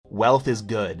wealth is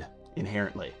good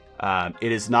inherently.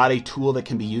 It is not a tool that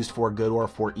can be used for good or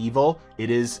for evil.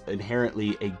 It is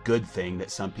inherently a good thing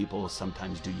that some people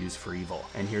sometimes do use for evil.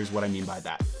 And here's what I mean by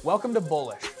that. Welcome to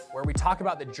Bullish, where we talk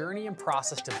about the journey and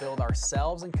process to build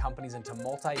ourselves and companies into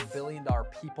multi-billion-dollar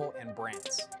people and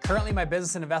brands. Currently, my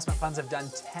business and investment funds have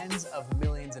done tens of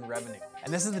millions in revenue.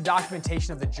 And this is the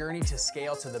documentation of the journey to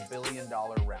scale to the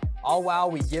billion-dollar realm. All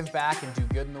while we give back and do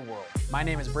good in the world. My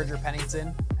name is Bridger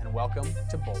Pennington, and welcome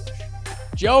to Bullish.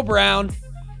 Joe Brown,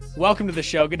 welcome to the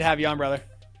show. Good to have you on, brother.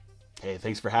 Hey,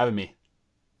 thanks for having me.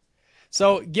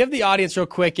 So give the audience real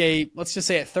quick let's just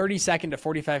say a 30-second to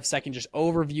 45-second just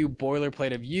overview,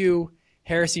 boilerplate of you,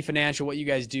 Heresy Financial, what you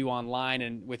guys do online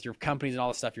and with your companies and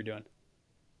all the stuff you're doing.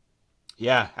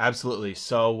 Yeah, absolutely.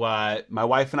 So my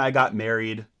wife and I got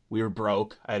married. We were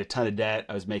broke. I had a ton of debt.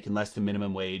 I was making less than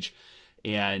minimum wage.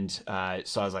 And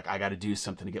so I was like, I got to do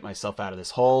something to get myself out of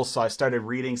this hole. So I started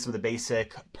reading some of the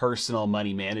basic personal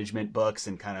money management books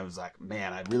and kind of was like,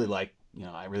 man, I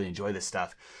really enjoy this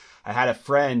stuff. I had a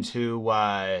friend who,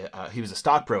 he was a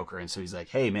stockbroker. And so he's like,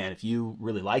 hey man, if you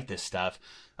really like this stuff,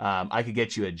 I could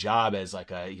get you a job as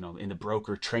like in the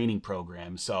broker training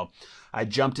program. So I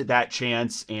jumped at that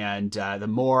chance. And the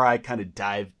more I kind of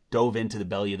dove into the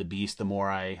belly of the beast, the more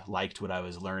I liked what I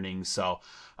was learning. So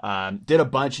did a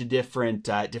bunch of different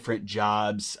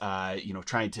jobs,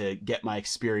 trying to get my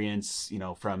experience,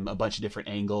 from a bunch of different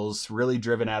angles, really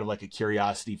driven out of like a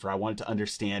curiosity I wanted to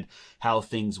understand how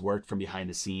things worked from behind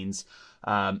the scenes.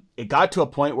 It got to a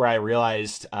point where I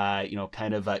realized,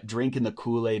 drinking the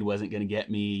Kool-Aid wasn't going to get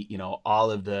me,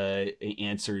 all of the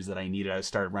answers that I needed. I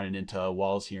started running into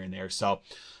walls here and there. So,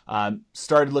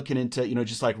 started looking into,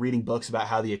 just like reading books about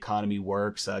how the economy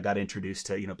works. Got introduced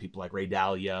to, people like Ray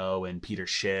Dalio and Peter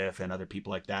Schiff and other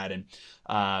people like that.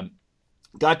 And,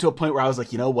 got to a point where I was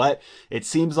like, you know what? It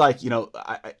seems like,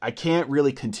 I can't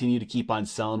really continue to keep on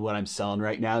selling what I'm selling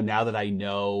right now that I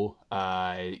know,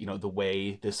 the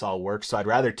way this all works. So I'd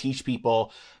rather teach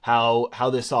people how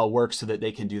this all works so that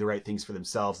they can do the right things for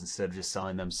themselves instead of just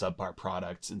selling them subpar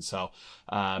products. And so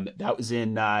that was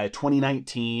in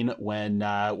 2019 when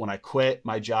I quit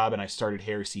my job and I started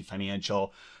Heresy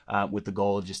Financial. With the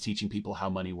goal of just teaching people how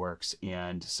money works.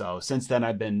 And so since then,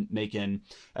 I've been making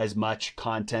as much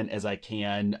content as I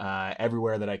can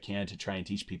everywhere that I can to try and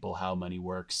teach people how money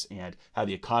works and how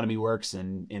the economy works.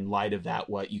 And in light of that,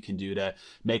 what you can do to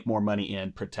make more money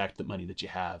and protect the money that you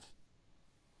have.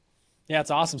 Yeah,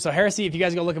 it's awesome. So Heresy, if you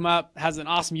guys go look him up, has an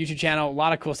awesome YouTube channel, a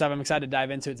lot of cool stuff. I'm excited to dive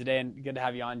into it today and good to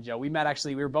have you on, Joe. We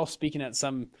were both speaking at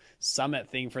some summit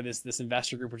thing for this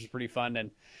investor group, which is pretty fun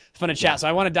and fun to chat. Yeah. So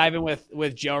I want to dive in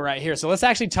with Joe right here. So let's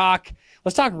actually talk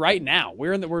right now.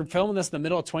 We're filming this in the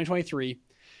middle of 2023.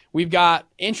 We've got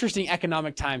interesting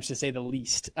economic times to say the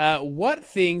least. What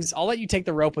things, I'll let you take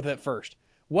the rope with it first.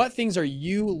 What things are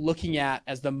you looking at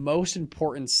as the most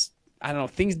important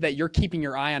things that you're keeping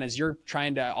your eye on as you're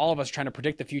all of us trying to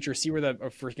predict the future, see if we're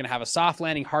going to have a soft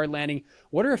landing, hard landing.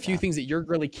 What are a few things that you're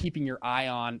really keeping your eye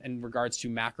on in regards to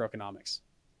macroeconomics?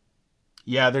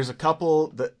 Yeah, there's a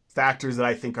couple factors that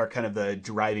I think are kind of the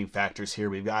driving factors here.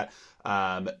 We've got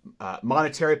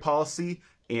monetary policy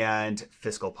and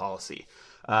fiscal policy.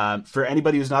 For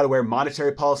anybody who's not aware,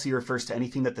 monetary policy refers to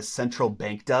anything that the central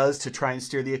bank does to try and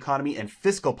steer the economy, and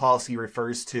fiscal policy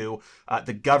refers to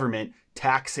the government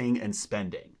taxing and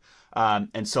spending.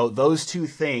 And so those two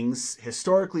things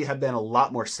historically have been a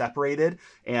lot more separated.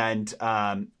 And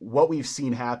what we've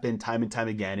seen happen time and time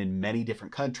again in many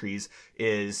different countries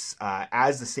is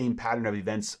as the same pattern of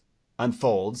events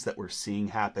unfolds that we're seeing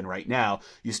happen right now,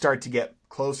 you start to get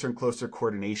closer and closer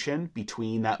coordination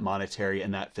between that monetary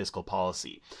and that fiscal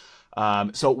policy.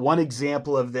 So one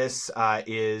example of this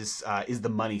is the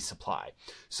money supply.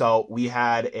 So we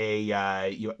had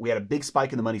a big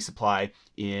spike in the money supply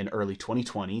in early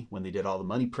 2020 when they did all the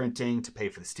money printing to pay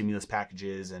for the stimulus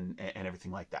packages and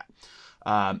everything like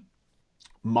that.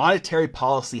 Monetary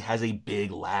policy has a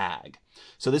big lag.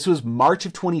 So this was March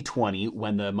of 2020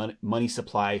 when the money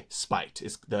supply spiked.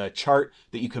 It's the chart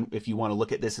that you can, if you want to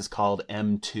look at this, is called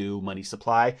M2 money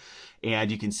supply.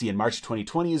 And you can see in March of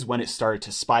 2020 is when it started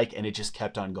to spike and it just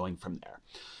kept on going from there.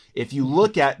 If you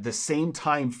look at the same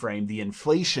time frame, the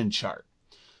inflation chart,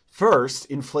 first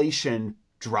inflation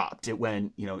dropped. It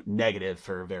went, negative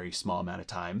for a very small amount of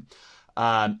time.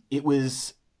 It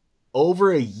was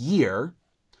over a year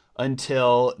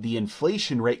until the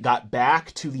inflation rate got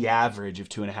back to the average of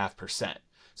 2.5%.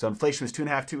 So inflation was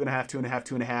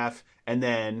 2.5. And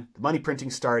then the money printing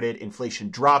started,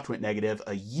 inflation dropped, went negative.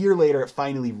 A year later, it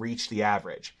finally reached the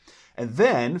average. And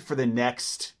then for the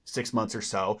next 6 months or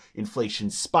so, inflation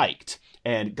spiked.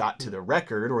 and got to the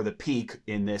record or the peak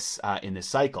in this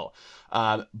cycle.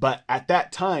 But at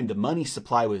that time, the money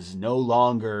supply was no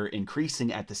longer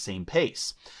increasing at the same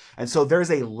pace. And so there's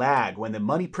a lag. When the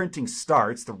money printing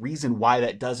starts, the reason why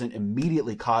that doesn't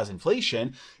immediately cause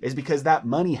inflation is because that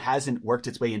money hasn't worked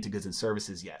its way into goods and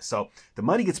services yet. So the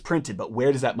money gets printed, but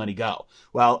where does that money go?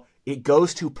 Well, it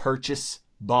goes to purchase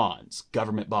bonds,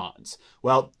 government bonds.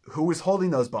 Well, who is holding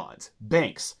those bonds?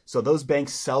 Banks. So those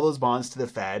banks sell those bonds to the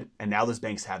Fed, and now those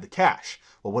banks have the cash.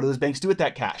 Well, what do those banks do with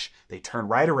that cash? They turn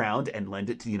right around and lend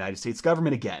it to the United States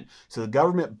government again. So the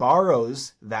government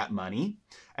borrows that money,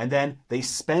 and then they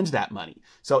spend that money.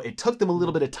 So it took them a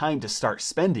little bit of time to start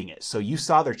spending it. So you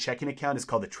saw their checking account is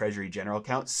called the Treasury General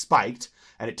Account, spiked,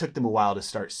 and it took them a while to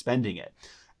start spending it.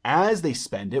 As they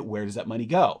spend it, where does that money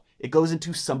go? It goes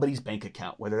into somebody's bank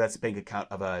account, whether that's a bank account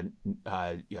of a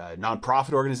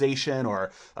nonprofit organization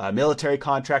or a military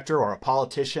contractor or a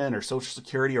politician or Social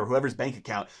Security or whoever's bank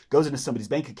account goes into somebody's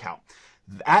bank account.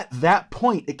 At that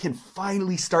point, it can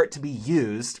finally start to be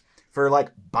used for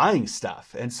like buying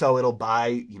stuff. And so it'll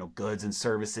buy, goods and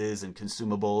services and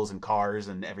consumables and cars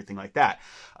and everything like that.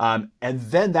 And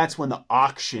then that's when the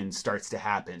auction starts to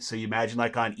happen. So you imagine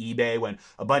like on eBay, when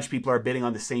a bunch of people are bidding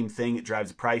on the same thing, it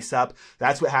drives the price up.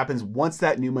 That's what happens once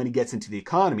that new money gets into the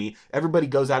economy. Everybody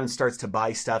goes out and starts to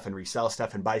buy stuff and resell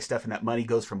stuff and buy stuff. And that money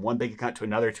goes from one bank account to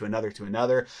another, to another, to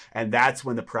another. And that's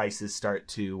when the prices start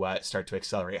to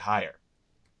accelerate higher.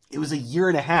 It was a year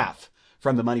and a half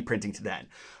from the money printing to then.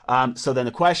 So then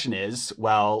the question is,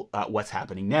 what's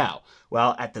happening now?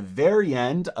 Well, at the very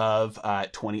end of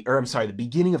the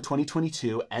beginning of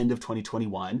 2022, end of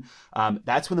 2021,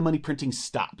 that's when the money printing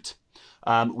stopped.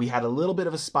 We had a little bit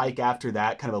of a spike after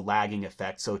that, kind of a lagging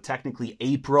effect. So technically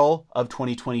April of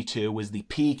 2022 was the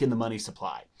peak in the money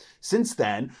supply. Since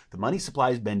then, the money supply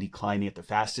has been declining at the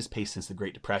fastest pace since the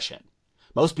Great Depression.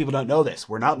 Most people don't know this.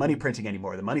 We're not money printing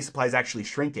anymore. The money supply is actually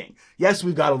shrinking. Yes,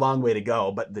 we've got a long way to go,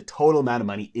 but the total amount of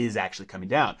money is actually coming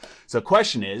down. So the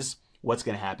question is, what's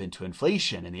going to happen to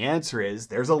inflation? And the answer is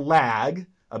there's a lag,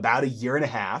 about a year and a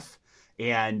half.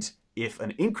 And if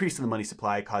an increase in the money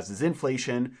supply causes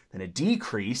inflation, then a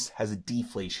decrease has a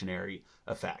deflationary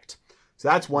effect. So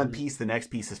that's one piece. The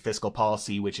next piece is fiscal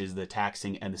policy, which is the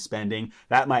taxing and the spending.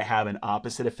 That might have an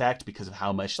opposite effect because of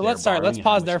how much. So let's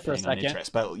pause there for a second.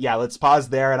 But yeah, let's pause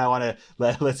there, and I want to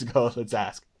let's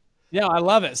ask. Yeah, I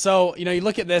love it. So you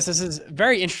look at this. This is a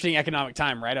very interesting economic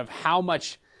time, right? Of how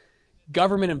much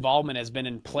government involvement has been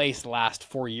in place the last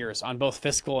 4 years on both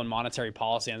fiscal and monetary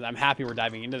policy, and I'm happy we're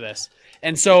diving into this.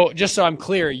 And so, just so I'm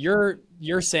clear,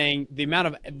 you're saying the amount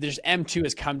of M2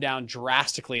 has come down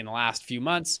drastically in the last few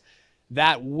months.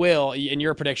 That will, in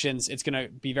your predictions, it's going to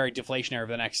be very deflationary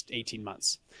over the next 18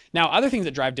 months. Now, other things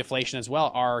that drive deflation as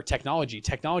well are technology.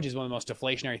 Technology is one of the most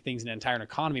deflationary things in the entire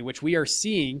economy, which we are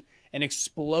seeing an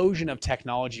explosion of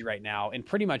technology right now. And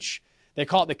pretty much, they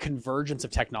call it the convergence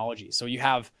of technology. So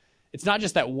it's not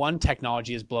just that one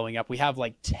technology is blowing up. We have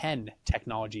like 10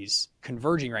 technologies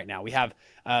converging right now. We have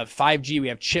 5G, we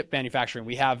have chip manufacturing,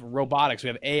 we have robotics, we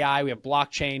have AI, we have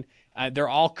blockchain. They're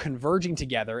all converging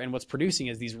together, and what's producing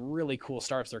is these really cool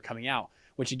startups that are coming out,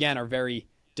 which again are very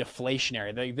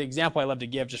deflationary. The example I love to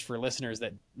give just for listeners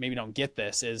that maybe don't get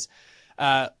this is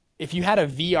if you had a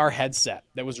VR headset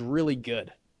that was really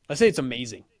good, let's say it's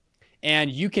amazing, and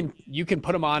you can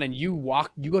put them on and you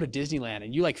go to Disneyland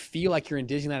and you like feel like you're in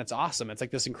Disneyland. It's awesome. It's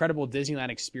like this incredible Disneyland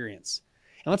experience.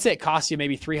 And let's say it costs you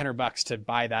maybe $300 to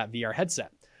buy that VR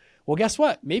headset. Well, guess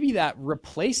what? Maybe that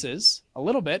replaces a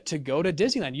little bit to go to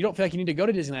Disneyland. You don't feel like you need to go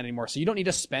to Disneyland anymore. So you don't need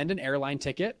to spend an airline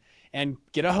ticket and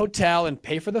get a hotel and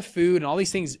pay for the food and all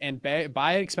these things and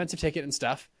buy an expensive ticket and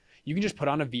stuff. You can just put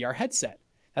on a VR headset.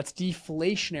 That's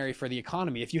deflationary for the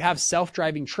economy. If you have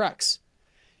self-driving trucks,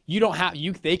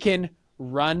 they can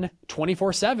run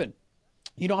 24/7.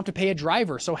 You don't have to pay a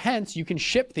driver. So hence you can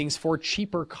ship things for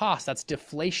cheaper costs. That's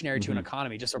deflationary to an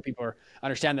economy, just so people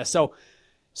understand this.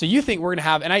 So you think we're going to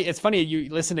have, and it's funny, you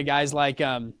listen to guys like,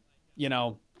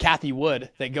 Kathy Wood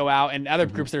that go out and other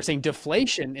groups that are saying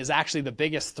deflation is actually the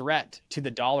biggest threat to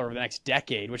the dollar over the next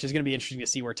decade, which is going to be interesting to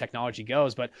see where technology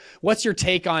goes. But what's your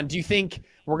take on, do you think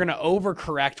we're going to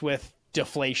overcorrect with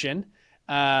deflation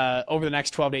over the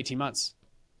next 12 to 18 months?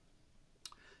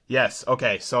 Yes.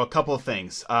 Okay. So a couple of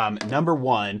things. Number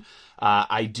one,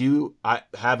 I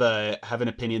have an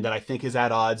opinion that I think is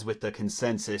at odds with the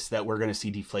consensus that we're going to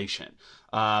see deflation.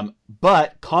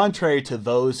 But contrary to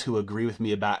those who agree with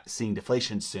me about seeing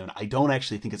deflation soon, I don't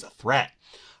actually think it's a threat.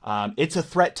 It's a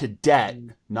threat to debt,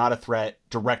 not a threat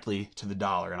directly to the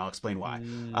dollar, and I'll explain why.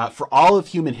 For all of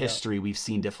human history, we've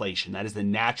seen deflation. That is the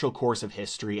natural course of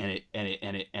history, and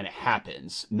it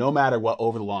happens no matter what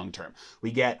over the long term.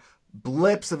 We get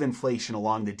blips of inflation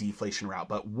along the deflation route.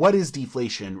 But what is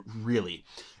deflation really?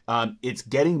 It's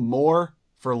getting more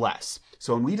for less.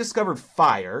 So when we discovered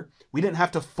fire, we didn't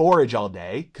have to forage all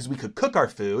day because we could cook our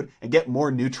food and get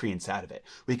more nutrients out of it.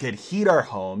 We could heat our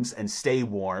homes and stay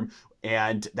warm.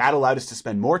 And that allowed us to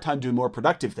spend more time doing more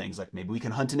productive things, like maybe we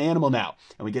can hunt an animal now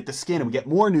and we get the skin and we get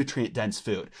more nutrient dense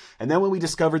food. And then when we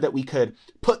discovered that we could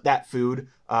put that food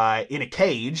in a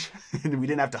cage and we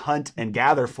didn't have to hunt and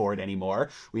gather for it anymore,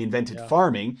 we invented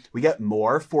farming. We get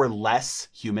more for less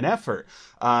human effort.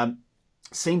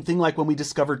 Same thing like when we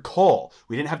discovered coal.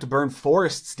 We didn't have to burn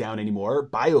forests down anymore.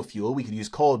 Biofuel, we could use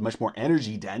coal, much more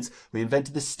energy dense. We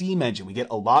invented the steam engine. We get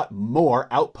a lot more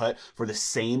output for the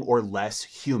same or less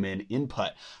human input.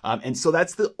 And so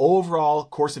that's the overall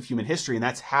course of human history. And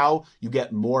that's how you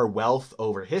get more wealth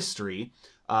over history.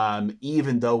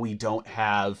 Even though we don't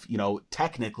have,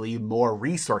 technically more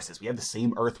resources. We have the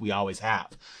same earth we always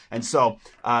have. And so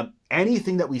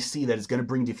anything that we see that is going to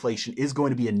bring deflation is going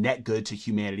to be a net good to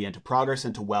humanity and to progress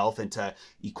and to wealth and to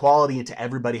equality and to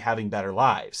everybody having better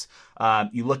lives.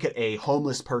 You look at a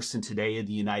homeless person today in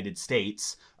the United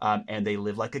States, and they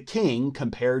live like a king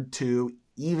compared to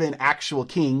even actual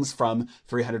kings from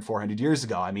 300, 400 years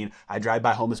ago. I mean, I drive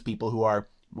by homeless people who are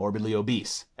morbidly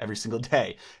obese every single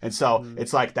day. And so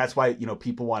it's like, that's why,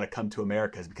 people want to come to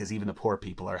America, is because even the poor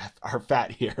people are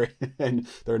fat here and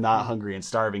they're not hungry and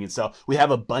starving. And so we have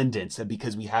abundance, and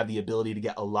because we have the ability to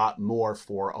get a lot more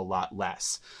for a lot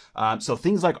less. So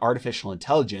things like artificial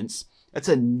intelligence, that's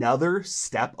another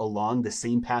step along the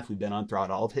same path we've been on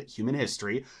throughout all of human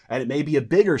history. And it may be a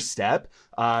bigger step,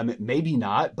 maybe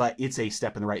not, but it's a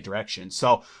step in the right direction.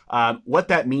 So what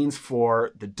that means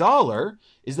for the dollar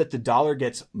is that the dollar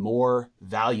gets more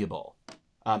valuable.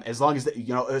 As long as,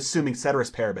 assuming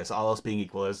ceteris paribus, all else being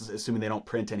equal, assuming they don't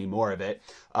print any more of it,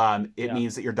 it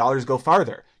means that your dollars go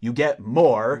farther. You get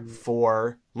more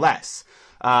for less.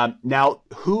 Now,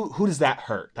 who does that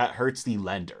hurt? That hurts the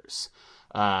lenders.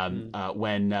 It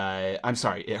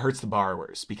hurts the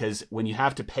borrowers, because when you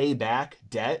have to pay back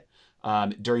debt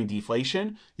during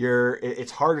deflation,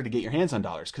 it's harder to get your hands on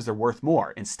dollars because they're worth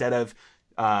more. Instead of,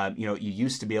 you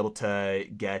used to be able to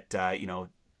get,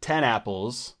 10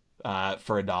 apples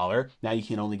for $1. Now you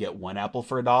can only get 1 apple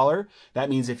for $1. That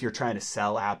means if you're trying to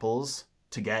sell apples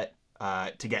to get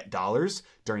dollars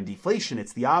during deflation,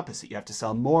 it's the opposite. You have to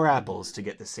sell more apples to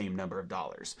get the same number of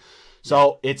dollars.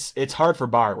 So it's hard for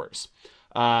borrowers.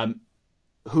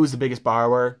 Who's the biggest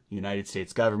borrower? United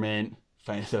States government,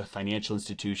 the financial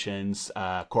institutions,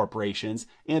 corporations,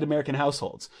 and American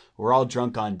households. We're all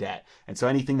drunk on debt. And so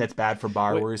anything that's bad for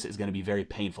borrowers is going to be very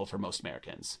painful for most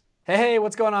Americans. Hey,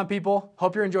 what's going on, people?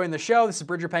 Hope you're enjoying the show. This is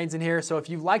Bridger Pennington here. So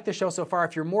if you've liked the show so far,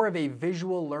 if you're more of a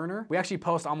visual learner, we actually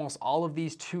post almost all of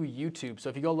these to YouTube. So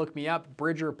if you go look me up,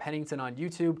 Bridger Pennington on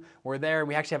YouTube, we're there.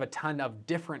 We actually have a ton of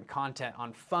different content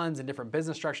on funds and different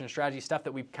business structure and strategy, stuff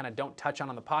that we kind of don't touch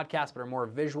on the podcast, but are more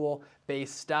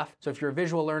visual-based stuff. So if you're a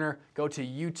visual learner, go to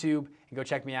YouTube and go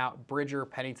check me out, Bridger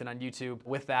Pennington on YouTube.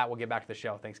 With that, we'll get back to the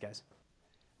show. Thanks, guys.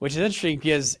 Which is interesting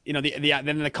because,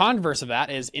 then the converse of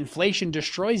that is inflation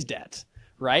destroys debt,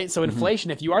 right? So inflation,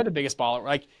 if you are the biggest baller,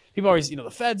 like people always, the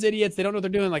Fed's idiots, they don't know what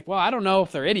they're doing. Like, well, I don't know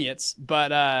if they're idiots,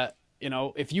 but,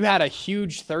 if you had a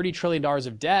huge $30 trillion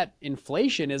of debt,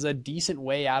 inflation is a decent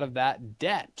way out of that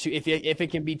debt if it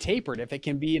can be tapered, if it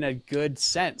can be in a good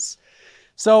sense.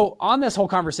 So on this whole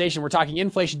conversation, we're talking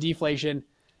inflation, deflation,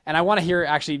 and I want to hear,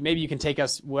 actually, maybe you can take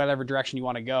us whatever direction you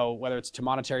want to go, whether it's to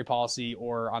monetary policy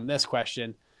or on this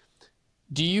question.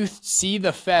 Do you see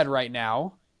the Fed right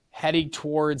now heading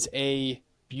towards a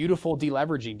beautiful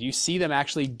deleveraging? Do you see them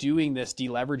actually doing this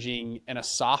deleveraging in a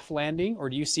soft landing, or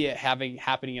do you see it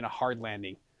happening in a hard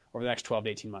landing over the next 12 to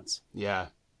 18 months? Yeah,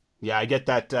 I get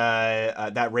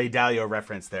that Ray Dalio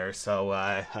reference there. So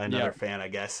another fan, I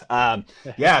guess.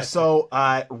 So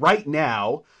right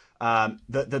now,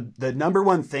 the number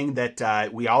one thing that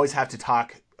we always have to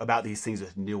talk about these things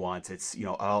with nuance. It's,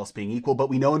 all else being equal,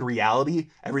 but we know in reality,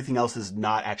 everything else is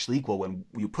not actually equal. When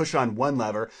you push on one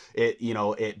lever,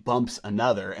 it bumps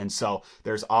another. And so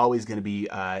there's always going to be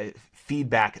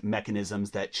feedback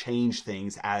mechanisms that change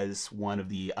things as one of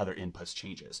the other inputs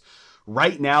changes.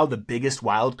 Right now, the biggest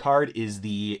wild card is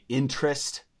the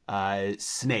interest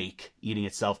snake eating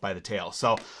itself by the tail.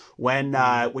 So when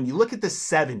you look at the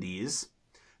 70s,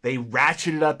 they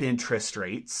ratcheted up interest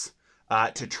rates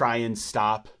to try and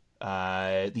stop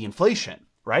the inflation,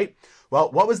 right? Well,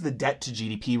 what was the debt to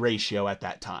GDP ratio at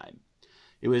that time?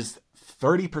 it was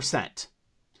 30%.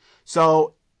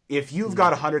 So if you've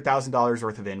got $100,000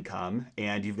 worth of income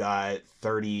and you've got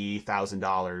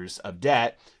 $30,000 of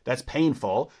debt, that's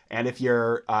painful. And if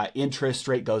your interest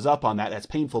rate goes up on that, that's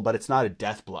painful, but it's not a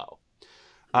death blow.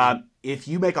 If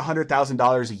you make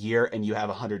 $100,000 a year and you have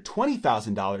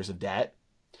 $120,000 of debt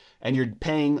and you're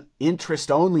paying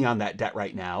interest only on that debt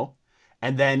right now,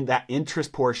 and then that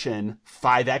interest portion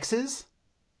 5x's,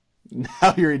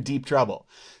 now you're in deep trouble.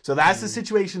 So that's the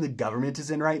situation the government is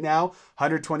in right now,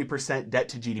 120% debt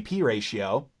to GDP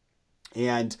ratio.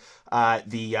 And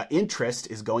the interest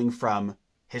is going from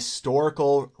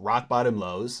historical rock bottom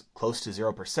lows, close to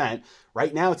 0%.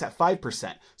 Right now it's at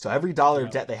 5%. So every dollar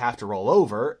of debt they have to roll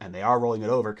over, and they are rolling it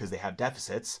over because they have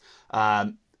deficits,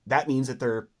 that means that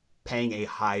they're paying a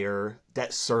higher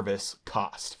debt service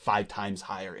cost, 5 times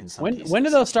higher in some cases. When do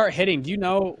those start hitting? Do you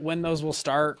know when those will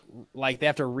start? Like they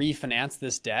have to refinance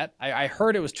this debt? I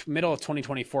heard it was middle of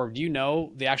 2024. Do you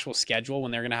know the actual schedule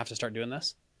when they're going to have to start doing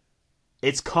this?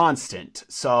 It's constant.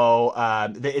 So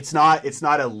it's not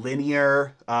a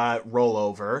linear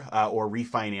rollover or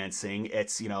refinancing.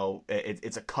 It's,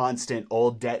 it's a constant.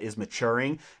 Old debt is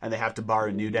maturing and they have to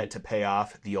borrow new debt to pay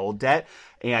off the old debt.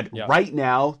 And right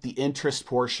now, the interest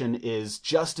portion is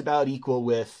just about equal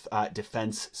with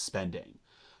defense spending,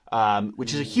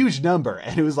 which is a huge number.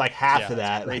 And it was like half of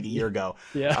that like a year ago.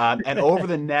 And over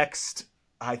the next,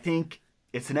 I think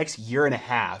it's the next year and a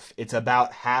half, it's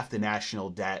about half the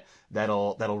national debt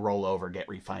that'll roll over, get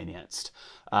refinanced.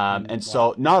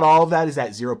 So not all of that is at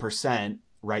 0%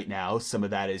 right now. Some of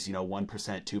that is, 1%,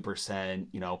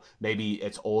 2%, maybe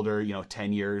it's older,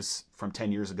 10 years from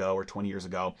 10 years ago or 20 years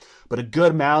ago, but a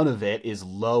good amount of it is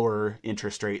lower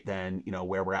interest rate than,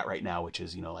 where we're at right now, which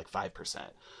is, like 5%.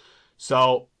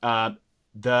 So,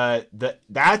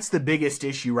 that's the biggest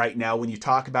issue right now when you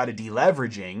talk about a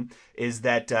deleveraging is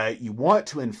that you want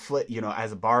to inflate,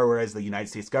 as a borrower, as the United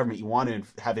States government, you want to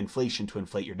have inflation to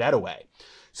inflate your debt away.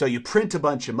 So you print a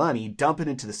bunch of money, dump it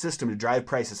into the system to drive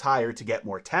prices higher to get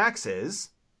more taxes.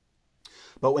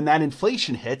 But when that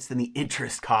inflation hits, then the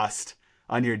interest cost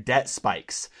on your debt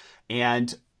spikes.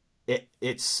 And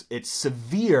it's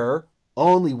severe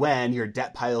only when your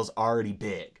debt pile is already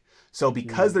big. So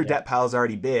because their debt pile is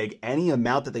already big, any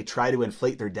amount that they try to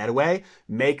inflate their debt away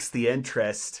makes the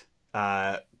interest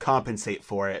compensate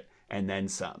for it and then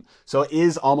some. So it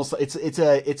is almost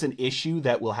it's an issue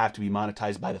that will have to be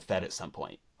monetized by the Fed at some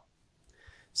point.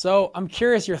 So I'm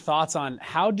curious your thoughts on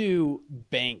how do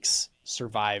banks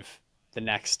survive the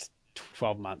next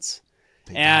 12 months?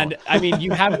 And I mean,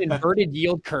 you have an inverted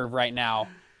yield curve right now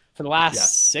for the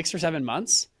last 6 or 7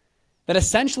 months that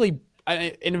essentially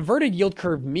an inverted yield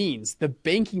curve means the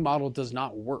banking model does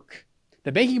not work.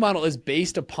 The banking model is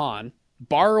based upon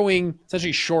borrowing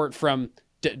essentially short from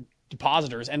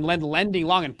depositors and lending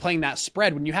long and playing that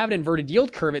spread. When you have an inverted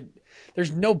yield curve,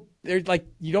 there's like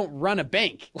you don't run a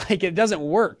bank. Like it doesn't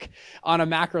work on a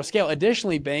macro scale.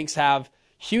 Additionally, banks have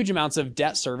huge amounts of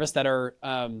debt service that are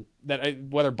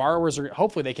whether borrowers are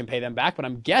hopefully they can pay them back, but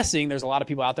I'm guessing there's a lot of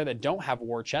people out there that don't have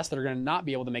war chests that are going to not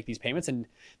be able to make these payments, and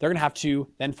they're going to have to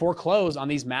then foreclose on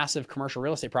these massive commercial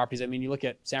real estate properties. I mean, you look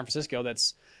at San Francisco,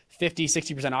 that's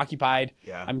 50-60% occupied.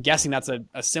 I'm guessing that's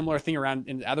a similar thing around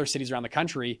in other cities around the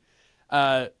country.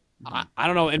 I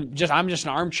don't know, and I'm just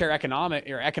an armchair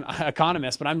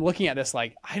economist, but I'm looking at this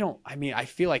like I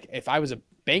feel like if I was a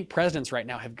bank presidents right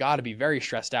now have got to be very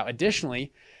stressed out.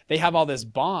 Additionally, they have all these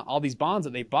bonds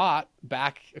that they bought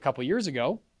back a couple of years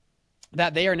ago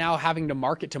that they are now having to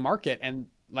market. And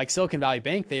like Silicon Valley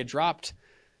Bank, they had dropped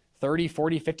 30,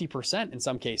 40, 50% in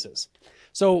some cases.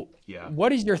 So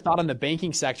what is your thought on the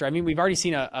banking sector? I mean, we've already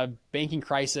seen a banking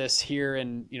crisis here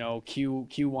in, Q1,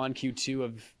 Q2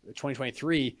 of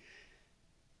 2023.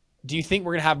 Do you think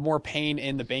we're going to have more pain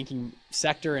in the banking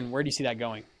sector, and where do you see that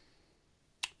going?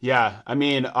 Yeah, I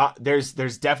mean, there's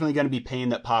definitely going to be pain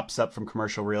that pops up from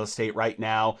commercial real estate right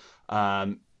now.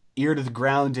 Ear to the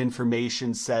ground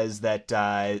information says that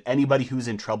anybody who's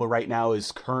in trouble right now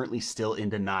is currently still in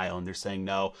denial, and they're saying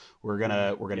no, we're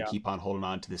gonna keep on holding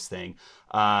on to this thing.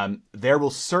 There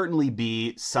will certainly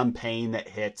be some pain that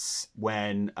hits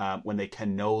when they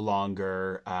can no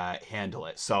longer handle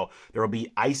it. So there will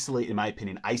be isolated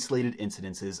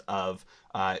incidences of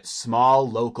small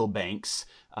local banks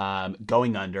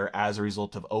going under as a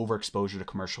result of overexposure to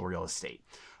commercial real estate.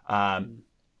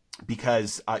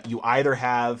 because you either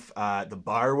have the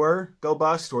borrower go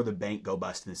bust or the bank go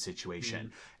bust in this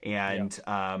situation. And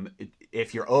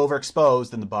if you're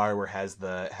overexposed, then the borrower has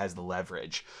the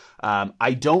leverage.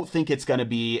 I don't think it's going to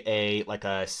be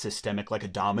a systemic, like a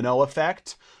domino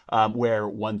effect, where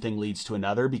one thing leads to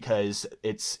another, because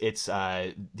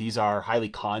these are highly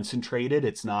concentrated.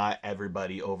 It's not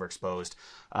everybody overexposed.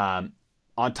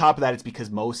 On top of that, it's because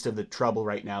most of the trouble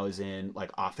right now is in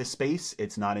like office space.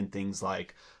 It's not in things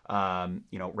like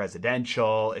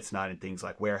residential. It's not in things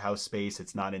like warehouse space.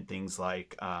 It's not in things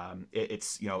like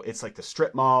it's like the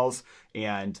strip malls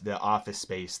and the office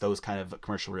space, those kind of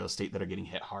commercial real estate that are getting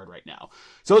hit hard right now.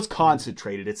 So it's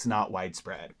concentrated. It's not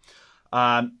widespread.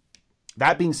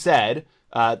 That being said,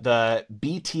 the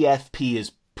BTFP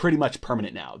is pretty much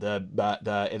permanent now.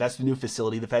 That's the new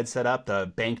facility the Fed set up,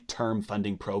 the Bank Term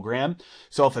Funding Program.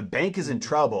 So if a bank is in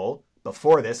trouble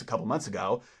before this, a couple months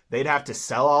ago, they'd have to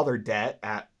sell all their debt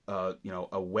at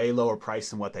a way lower price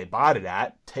than what they bought it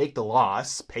at, take the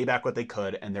loss, pay back what they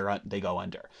could, and they go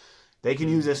under. They can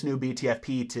use this new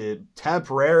BTFP to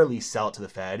temporarily sell it to the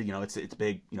Fed. It's a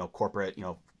big corporate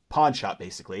pawn shop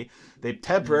basically. They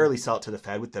temporarily sell it to the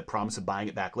Fed with the promise of buying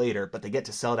it back later, but they get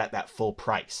to sell it at that full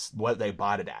price, what they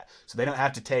bought it at. So they don't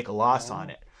have to take a loss on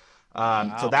it.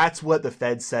 Wow. So that's what the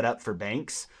Fed set up for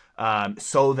banks,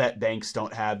 so that banks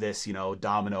don't have this,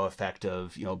 domino effect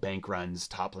of, bank runs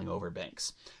toppling over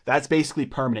banks. That's basically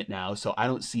permanent now. So I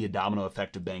don't see a domino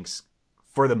effect of banks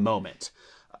for the moment.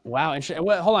 Wow. Interesting.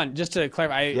 Well, hold on. Just to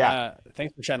clarify,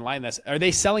 thanks for shedding light on this. Are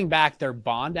they selling back their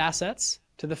bond assets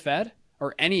to the Fed,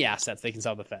 or any assets they can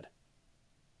sell to the Fed?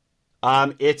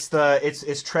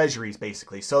 It's treasuries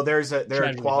basically. So there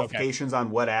are qualifications on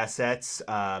what assets,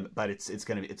 but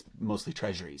it's mostly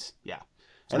treasuries. Yeah.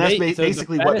 So and that's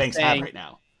basically what banks have right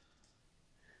now.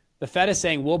 The Fed is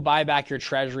saying, we'll buy back your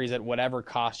treasuries at whatever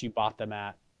cost you bought them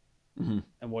at, and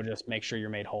we'll just make sure you're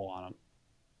made whole on them.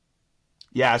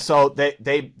 Yeah, so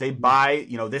they buy,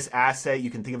 this asset. You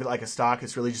can think of it like a stock.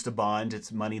 It's really just a bond. It's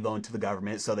money loaned to the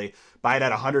government. So they buy it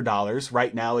at $100.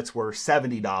 Right now it's worth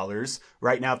 $70.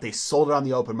 Right now, if they sold it on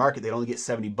the open market, they'd only get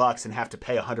 $70 and have to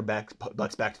pay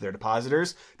 $100 back to their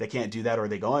depositors. They can't do that or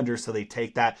they go under. So they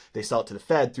take that, they sell it to the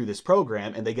Fed through this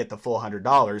program, and they get the full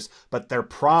 $100. But their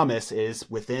promise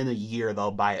is within a year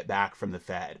they'll buy it back from the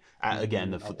Fed.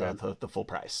 Again, the full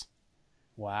price.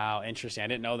 Wow, interesting. I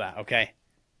didn't know that. Okay.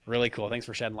 Really cool. Thanks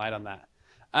for shedding light on that.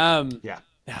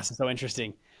 That's so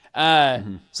interesting.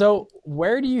 So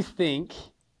where do you think,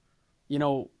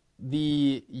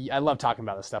 I love talking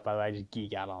about this stuff, by the way. I just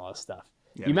geek out on all this stuff.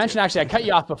 Yeah, you mentioned, actually, I cut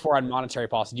you off before on monetary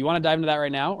policy. Do you want to dive into that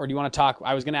right now? Or do you want to talk,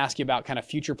 I was going to ask you about kind of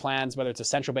future plans, whether it's a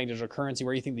central bank digital currency,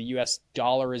 where you think the US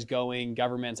dollar is going,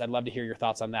 governments. I'd love to hear your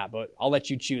thoughts on that, but I'll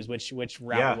let you choose which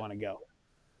route you want to go.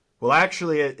 Well,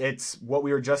 actually, it's what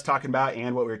we were just talking about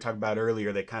and what we were talking about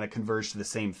earlier. They kind of converge to the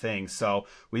same thing. So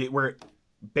we've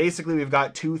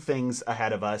got two things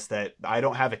ahead of us that I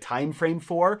don't have a time frame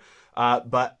for,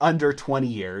 but under 20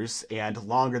 years and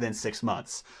longer than 6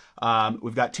 months.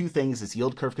 We've got two things: it's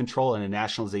yield curve control and a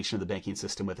nationalization of the banking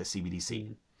system with a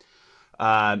CBDC.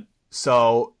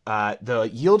 So the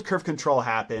yield curve control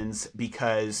happens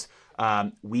because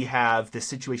we have this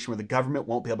situation where the government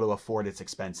won't be able to afford its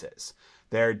expenses.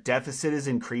 Their deficit is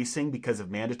increasing because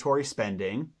of mandatory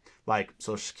spending, like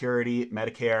Social Security,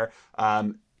 Medicare,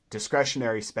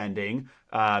 discretionary spending,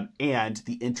 and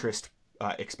the interest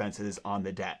expenses on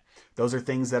the debt. Those are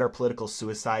things that are political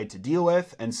suicide to deal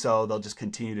with, and so they'll just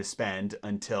continue to spend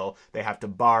until they have to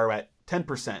borrow at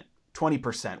 10%,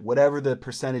 20%, whatever the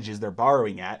percentages they're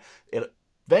borrowing at. It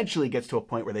eventually gets to a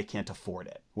point where they can't afford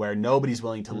it, where nobody's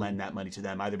willing to lend that money to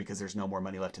them, either because there's no more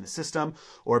money left in the system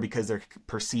or because they're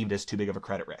perceived as too big of a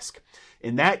credit risk.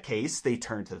 In that case, they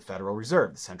turn to the Federal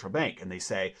Reserve, the central bank, and they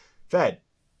say, Fed,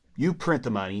 you print the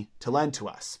money to lend to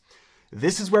us.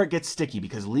 This is where it gets sticky,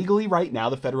 because legally right now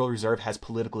the Federal Reserve has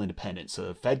political independence. So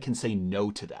the Fed can say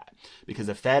no to that, because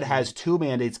the Fed has two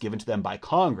mandates given to them by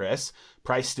Congress: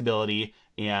 price stability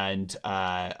and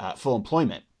full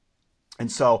employment.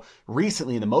 And so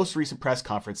recently, in the most recent press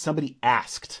conference, somebody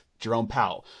asked Jerome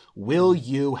Powell, will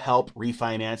you help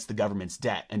refinance the government's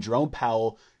debt? And Jerome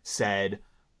Powell said,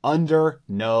 under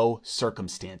no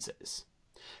circumstances.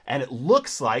 And it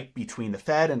looks like between the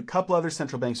Fed and a couple other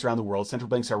central banks around the world, central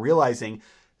banks are realizing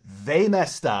they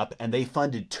messed up and they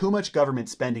funded too much government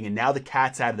spending, and now the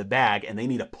cat's out of the bag and they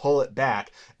need to pull it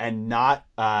back and not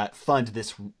fund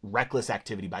this reckless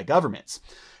activity by governments.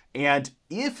 And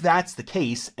if that's the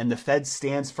case and the Fed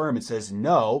stands firm and says,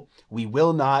 no, we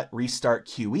will not restart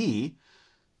QE,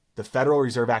 the Federal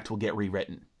Reserve Act will get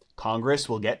rewritten. Congress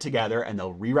will get together and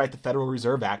they'll rewrite the Federal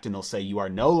Reserve Act, and they'll say you are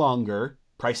no longer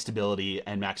price stability,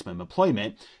 and maximum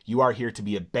employment. You are here to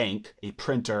be a bank, a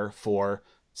printer for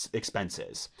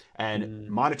expenses. And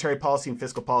monetary policy and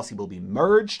fiscal policy will be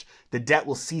merged. The debt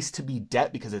will cease to be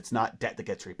debt because it's not debt that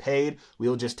gets repaid. We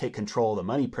will just take control of the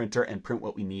money printer and print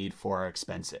what we need for our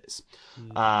expenses.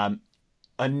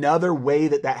 Another way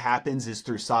that happens is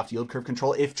through soft yield curve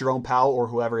control. If Jerome Powell or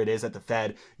whoever it is at the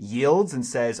Fed yields and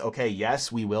says, okay,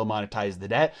 yes, we will monetize the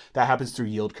debt, that happens through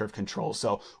yield curve control.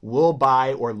 So we'll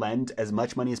buy or lend as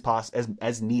much money as possible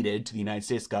as needed to the United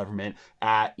States government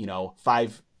at,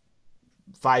 five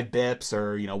bips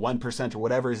or 1% or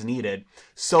whatever is needed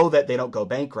so that they don't go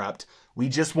bankrupt. We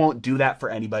just won't do that for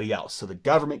anybody else. So the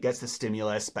government gets the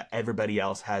stimulus, but everybody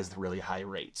else has the really high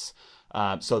rates.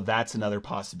 So that's another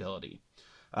possibility.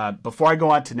 Before I go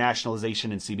on to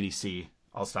nationalization and CBDC,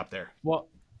 I'll stop there. Well,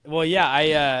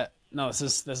 yeah. No, this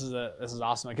is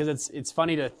awesome because it's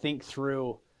funny to think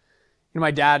through.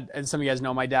 My dad, and some of you guys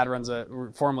know, my dad ran a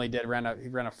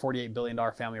 $48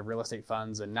 billion family of real estate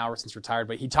funds, and now since retired,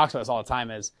 but he talks about this all the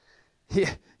time. He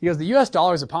goes, the U.S.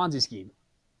 dollar is a Ponzi scheme,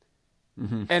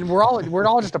 and we're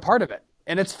all just a part of it,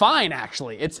 and it's fine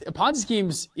actually. It's Ponzi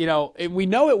schemes, we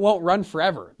know it won't run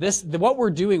forever. What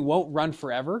we're doing won't run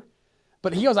forever.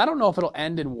 But he goes, I don't know if it'll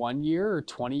end in 1 year or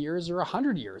 20 years or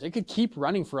 100 years. It could keep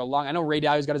running for a long. I know Ray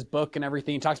Dalio's got his book and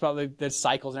everything. He talks about the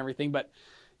cycles and everything. But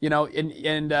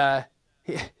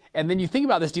and then you think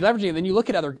about this deleveraging, and then you look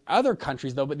at other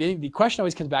countries though. But the question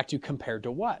always comes back to compared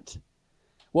to what?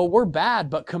 Well, we're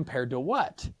bad, but compared to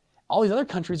what? All these other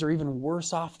countries are even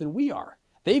worse off than we are.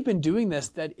 They've been doing this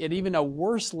at even a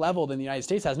worse level than the United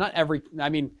States has. Not every. I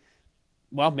mean.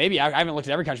 Well, maybe I haven't looked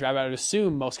at every country. I would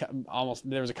assume almost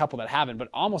there's a couple that haven't, but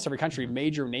almost every country,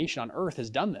 major nation on earth has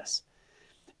done this.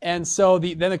 And so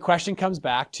then the question comes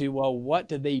back to, well, what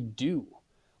do they do?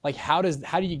 Like, how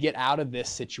do you get out of this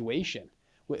situation?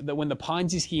 When the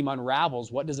Ponzi scheme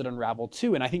unravels, what does it unravel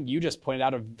to? And I think you just pointed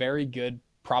out a very good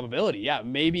probability. Yeah,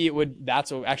 maybe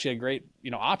that's actually a great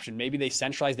option. Maybe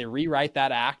they rewrite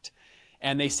that act,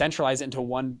 and they centralize it into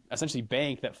one essentially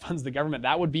bank that funds the government.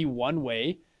 That would be one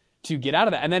way to get out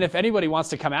of that. And then if anybody wants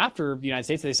to come after the United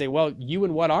States, they say, well, you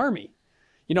and what army?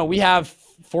 We have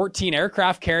 14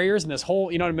 aircraft carriers and this whole,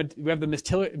 we have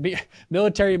the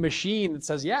military machine that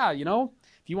says, yeah, if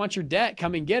you want your debt,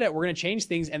 come and get it. We're going to change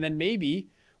things. And then maybe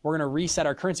we're going to reset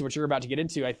our currency, which you're about to get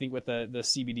into, I think, with the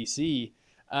CBDC.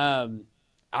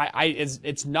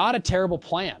 It's not a terrible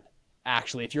plan,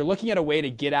 actually. If you're looking at a way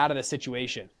to get out of the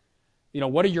situation,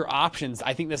 what are your options?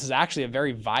 I think this is actually a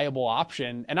very viable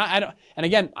option. And I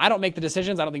don't make the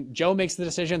decisions. I don't think Joe makes the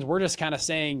decisions. We're just kind of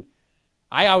saying,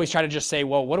 I always try to just say,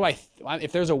 well,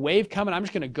 if there's a wave coming, I'm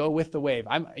just going to go with the wave.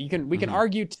 We can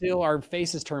argue till our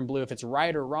faces turn blue if it's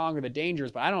right or wrong or the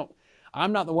dangers, but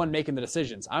I'm not the one making the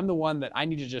decisions. I'm the one that I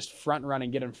need to just front run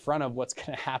and get in front of what's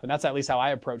going to happen. That's at least how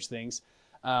I approach things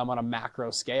on a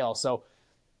macro scale. So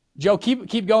Joe,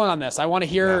 keep going on this. I want to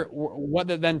hear what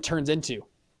that then turns into.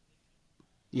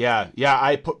 Yeah,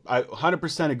 I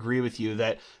 100% agree with you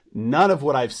that none of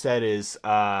what I've said is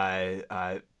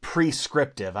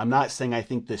prescriptive. I'm not saying I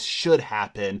think this should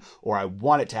happen or I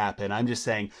want it to happen. I'm just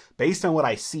saying, based on what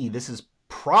I see, this is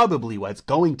probably what's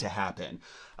going to happen.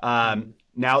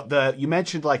 Now, you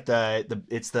mentioned like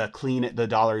the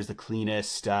dollar is the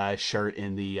cleanest shirt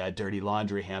in the dirty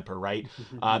laundry hamper, right?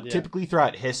 Typically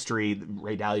throughout history,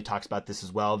 Ray Dalio talks about this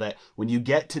as well, that when you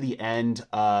get to the end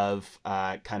of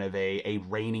kind of a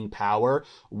reigning power,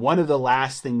 one of the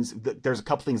last things, there's a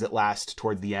couple things that last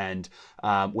toward the end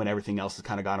when everything else has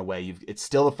kind of gone away. It's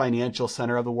still the financial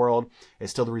center of the world.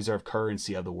 It's still the reserve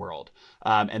currency of the world.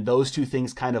 And those two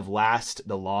things kind of last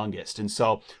the longest. And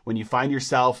so when you find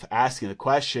yourself asking the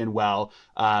question, well,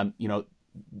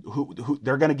 who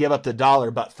they're going to give up the dollar,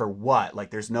 but for what?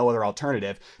 Like, there's no other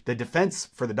alternative. The defense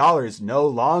for the dollar is no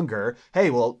longer,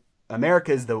 hey, well,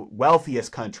 America is the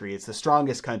wealthiest country. It's the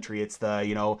strongest country. It's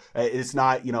the, it's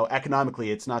not,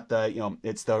 economically, it's not the,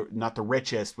 it's not the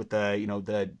richest with the,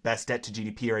 the best debt to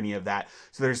GDP or any of that.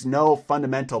 So there's no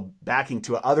fundamental backing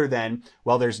to it other than,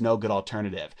 well, there's no good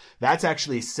alternative. That's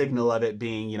actually a signal of it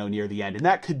being, near the end. And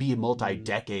that could be a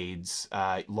multi-decades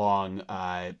long,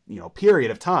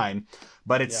 period of time,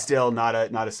 but it's still not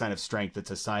a sign of strength.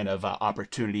 It's a sign of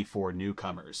opportunity for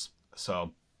newcomers.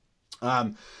 So,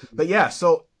 but yeah,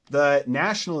 so the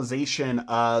nationalization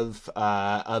of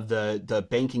the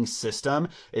banking system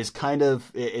is kind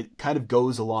of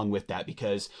goes along with that,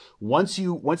 because once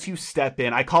you step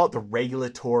in, I call it the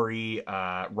regulatory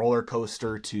roller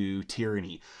coaster to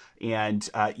tyranny. And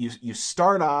you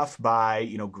start off by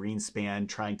Greenspan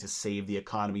trying to save the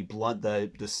economy, blunt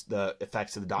the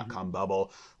effects of the dot-com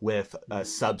bubble with a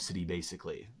subsidy,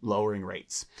 basically lowering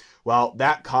rates. Well,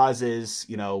 that causes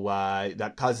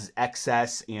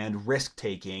excess and risk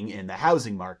taking in the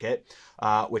housing market,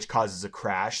 which causes a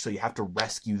crash. So you have to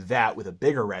rescue that with a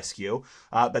bigger rescue.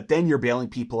 But then you're bailing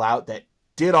people out that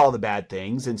did all the bad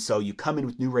things, and so you come in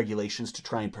with new regulations to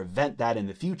try and prevent that in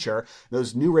the future.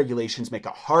 Those new regulations make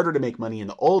it harder to make money in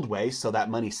the old way, so that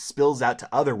money spills out to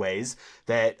other ways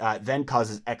that then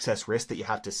causes excess risk that you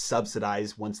have to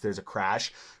subsidize once there's a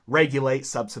crash. Regulate,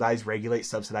 subsidize, regulate,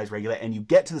 subsidize, regulate, and you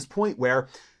get to this point where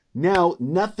now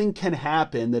nothing can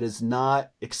happen that is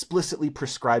not explicitly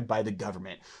prescribed by the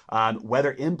government.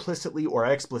 Whether implicitly or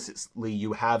explicitly,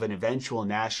 you have an eventual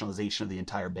nationalization of the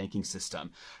entire banking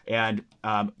system. And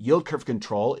yield curve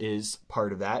control is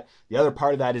part of that. The other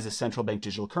part of that is a central bank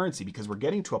digital currency, because we're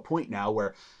getting to a point now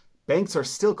where banks are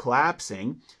still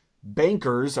collapsing.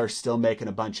 Bankers are still making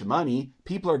a bunch of money.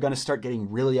 People are going to start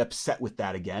getting really upset with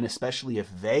that again, especially if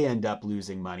they end up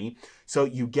losing money. So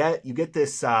you get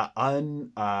this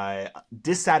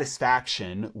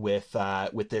dissatisfaction with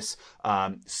this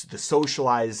the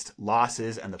socialized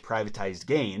losses and the privatized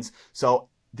gains. So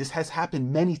this has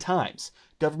happened many times.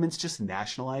 Governments just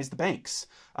nationalize the banks.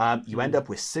 You end up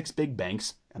with 6 big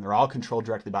banks, and they're all controlled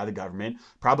directly by the government,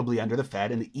 probably under the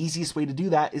Fed. And the easiest way to do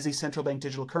that is a central bank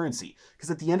digital currency. Because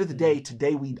at the end of the day,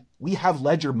 today we have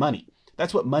ledger money.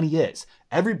 That's what money is.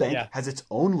 Every bank has its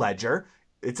own ledger.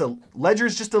 Ledger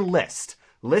is just a list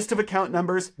of account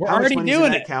numbers. We're already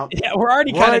doing it. Account. Yeah, we're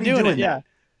already kind of doing it. Yeah,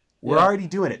 we're already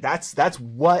doing it. That's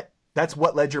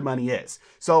what ledger money is.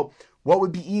 So what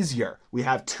would be easier? We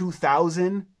have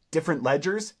 2,000 different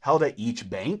ledgers held at each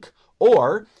bank,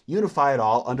 or unify it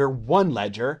all under one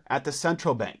ledger at the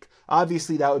central bank.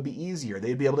 Obviously, that would be easier.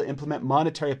 They'd be able to implement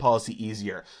monetary policy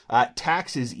easier,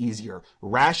 taxes easier,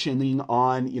 rationing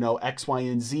on X, Y,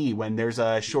 and Z when there's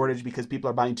a shortage because people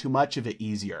are buying too much of it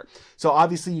easier. So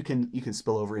obviously, you can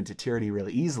spill over into tyranny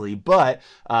really easily. But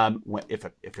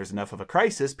if there's enough of a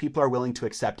crisis, people are willing to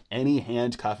accept any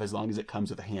handcuff as long as it comes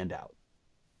with a handout.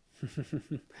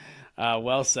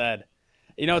 Well said.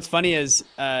 What's funny is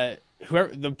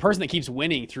the person that keeps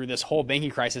winning through this whole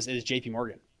banking crisis is JP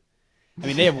Morgan. I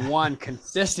mean, they have won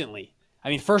consistently. I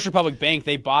mean, First Republic Bank,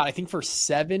 they bought, I think, for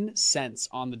 7 cents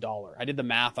on the dollar. I did the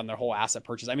math on their whole asset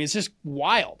purchase. I mean, it's just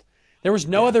wild. There was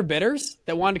no other bidders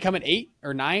that wanted to come at 8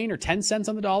 or 9 or 10 cents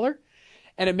on the dollar.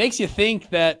 And it makes you think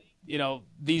that,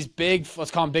 these big, let's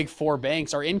call them big 4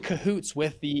 banks, are in cahoots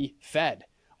with the Fed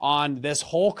on this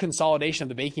whole consolidation of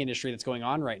the banking industry that's going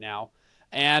on right now.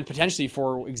 And potentially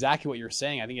for exactly what you're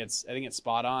saying. I think it's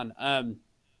spot on.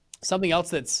 Something else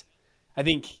that's, I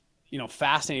think,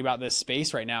 fascinating about this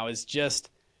space right now is just,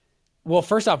 well,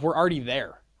 first off, we're already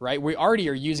there, right? We already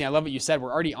are using, I love what you said,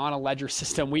 we're already on a ledger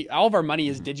system. All of our money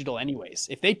is digital anyways.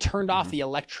 If they turned off the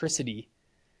electricity,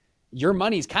 your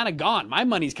money's kind of gone. My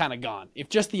money's kind of gone. If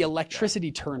just the electricity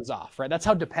turns off, right? That's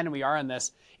how dependent we are on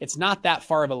this. It's not that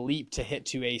far of a leap to hit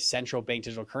to a central bank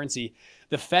digital currency.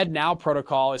 The Fed Now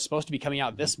protocol is supposed to be coming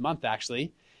out this month,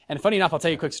 actually. And funny enough, I'll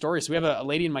tell you a quick story. So we have a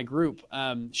lady in my group.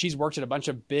 She's worked at a bunch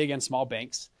of big and small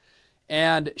banks.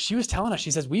 And she was telling us,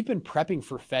 she says, we've been prepping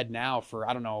for Fed Now for,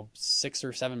 6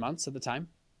 or 7 months at the time.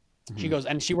 She goes,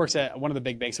 and she works at one of the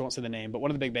big banks. I won't say the name, but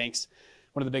one of the big banks,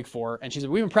 one of the big 4. And she said,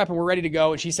 we've been prepping, we're ready to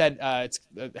go. And she said,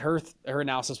 her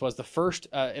analysis was the first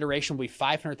iteration will be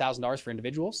 $500,000 for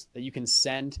individuals that you can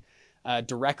send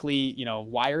directly,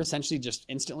 wire essentially just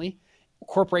instantly.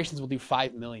 Corporations will do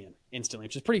 5 million instantly,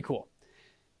 which is pretty cool.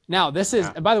 Now, this is,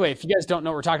 and by the way, if you guys don't know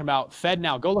what we're talking about, Fed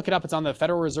Now, go look it up. It's on the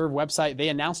Federal Reserve website. They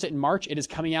announced it in March. It is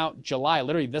coming out July,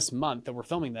 literally this month that we're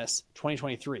filming this,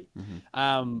 2023.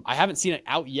 I haven't seen it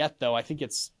out yet, though. I think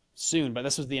it's soon, but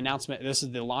this was the announcement. This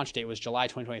is the launch date was July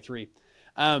 2023.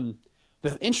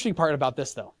 The interesting part about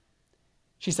this, though,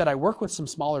 she said, I work with some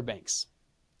smaller banks.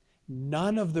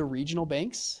 None of the regional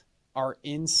banks are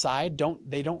inside.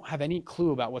 They don't have any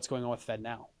clue about what's going on with Fed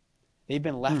Now. They've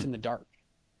been left in the dark.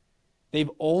 They've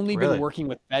only been working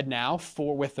with Fed Now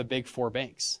with the big 4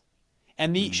 banks.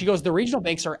 And she goes, the regional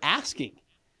banks are asking,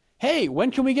 hey,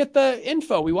 when can we get the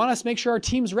info? We want to make sure our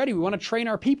team's ready. We want to train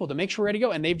our people to make sure we're ready to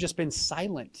go. And they've just been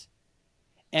silent.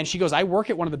 And she goes, I work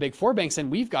at one of the big 4 banks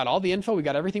and we've got all the info. We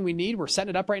got everything we need. We're setting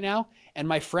it up right now. And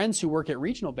my friends who work at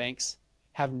regional banks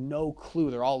have no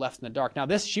clue. They're all left in the dark. Now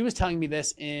she was telling me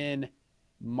this in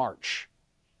March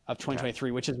of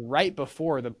 2023, which is right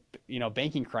before the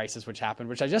banking crisis, which happened,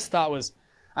 which I just thought was,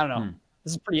 I don't know,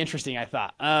 this is pretty interesting, I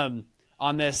thought,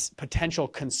 on this potential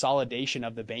consolidation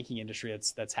of the banking industry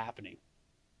that's happening.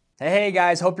 Hey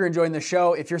guys, hope you're enjoying the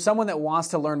show. If you're someone that wants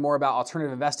to learn more about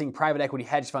alternative investing, private equity,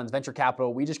 hedge funds, venture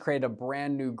capital, we just created a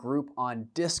brand new group on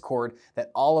Discord that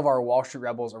all of our Wall Street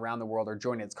Rebels around the world are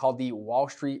joining. It's called the Wall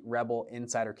Street Rebel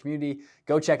Insider Community.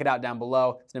 Go check it out down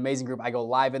below. It's an amazing group. I go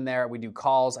live in there. We do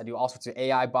calls. I do all sorts of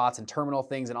AI bots and terminal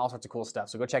things and all sorts of cool stuff.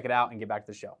 So go check it out and get back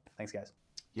to the show. Thanks, guys.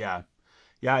 Yeah.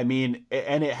 Yeah. I mean,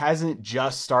 and it hasn't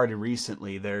just started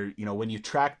recently. When you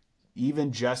track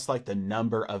even just like the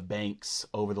number of banks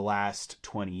over the last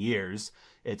 20 years,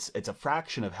 it's a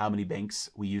fraction of how many banks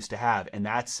we used to have. And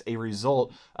that's a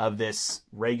result of this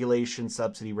regulation,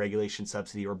 subsidy, or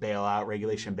bailout,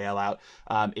 regulation, bailout.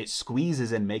 It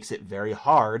squeezes and makes it very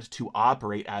hard to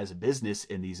operate as a business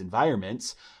in these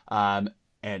environments. And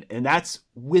that's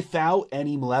without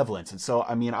any malevolence. And so,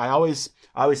 I mean, I always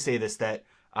say this, that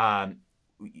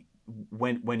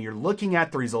when you're looking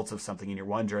at the results of something and you're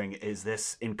wondering, is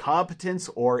this incompetence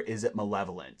or is it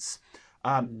malevolence?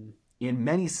 In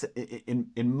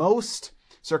most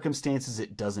circumstances,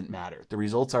 it doesn't matter. The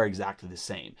results are exactly the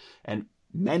same. And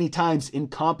many times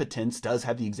incompetence does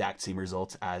have the exact same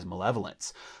results as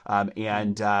malevolence.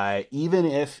 Even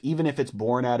if it's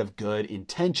born out of good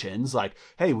intentions, like,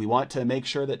 hey, we want to make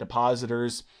sure that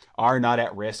depositors are not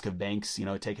at risk of banks,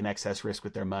 taking excess risk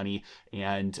with their money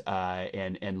and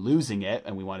losing it,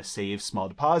 and we want to save small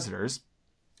depositors.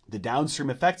 The downstream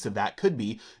effects of that could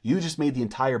be you just made the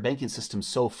entire banking system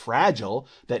so fragile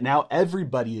that now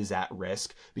everybody is at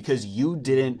risk because you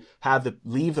didn't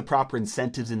leave the proper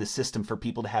incentives in the system for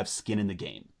people to have skin in the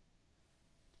game.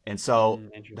 And so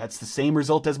that's the same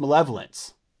result as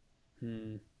malevolence.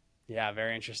 Yeah,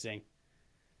 very interesting.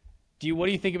 What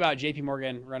do you think about Jamie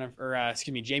Dimon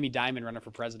running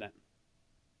for president?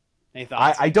 Any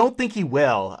thoughts? I don't think he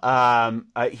will.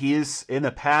 He's in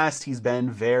the past, he's been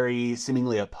very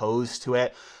seemingly opposed to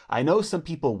it. I know some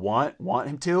people want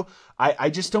him to.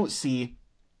 I just don't see.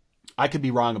 I could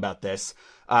be wrong about this.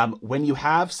 When you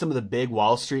have some of the big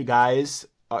Wall Street guys,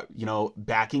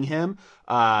 backing him,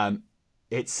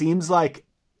 it seems like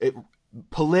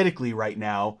politically right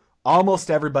now, almost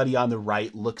everybody on the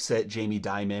right looks at Jamie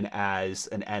Dimon as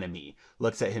an enemy,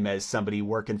 looks at him as somebody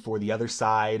working for the other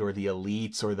side or the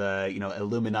elites or the,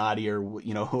 Illuminati or,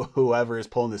 whoever is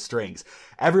pulling the strings.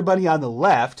 Everybody on the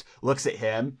left looks at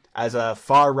him as a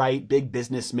far right, big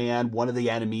businessman, one of the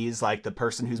enemies, like the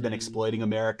person who's been exploiting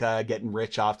America, getting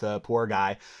rich off the poor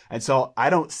guy. And so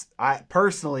I don't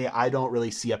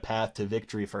really see a path to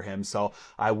victory for him. So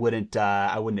I wouldn't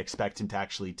expect him to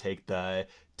actually take the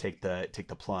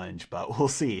plunge, but we'll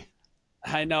see.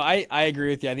 I know. I agree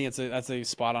with you. I think that's a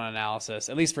spot on analysis,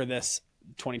 at least for this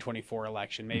 2024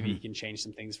 election. Maybe he can change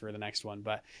some things for the next one.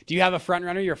 But do you have a front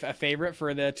runner, a favorite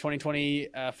for the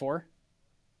 2024?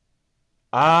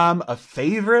 A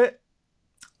favorite?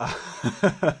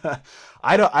 I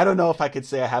don't know if I could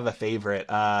say I have a favorite.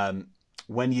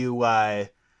 When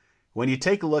you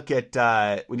take a look at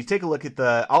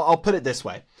I'll put it this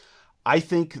way. I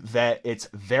think that it's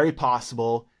very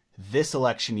possible this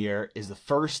election year is the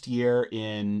first year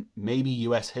in maybe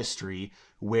U.S. history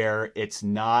where it's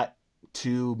not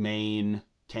two main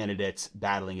candidates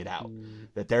battling it out.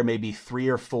 That there may be 3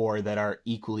 or 4 that are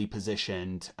equally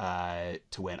positioned to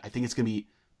win. I think it's going to be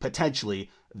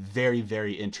potentially very,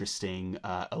 very interesting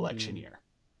election year.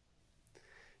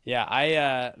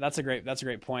 Yeah, that's a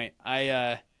great point.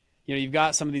 You've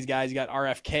got some of these guys. You got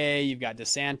RFK, you've got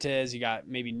DeSantis, you got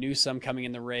maybe Newsom coming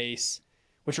in the race,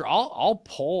 which are all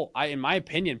in my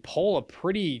opinion, poll a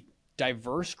pretty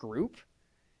diverse group.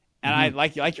 And I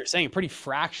like you're saying, a pretty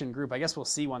fraction group. I guess we'll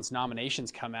see once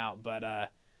nominations come out, but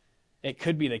it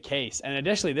could be the case. And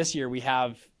additionally, this year we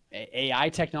have AI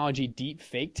technology, deep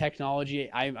fake technology.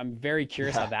 I'm very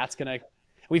curious how that's gonna.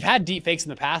 We've had deep fakes in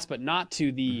the past, but not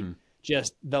to the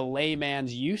just the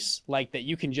layman's use, like that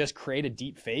you can just create a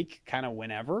deep fake kind of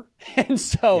whenever. And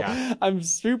so I'm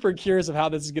super curious of how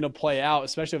this is going to play out,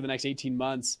 especially over the next 18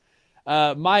 months.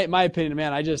 My opinion,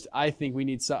 man, I think we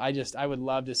need I would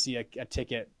love to see a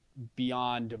ticket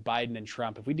beyond Biden and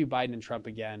Trump. If we do Biden and Trump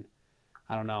again,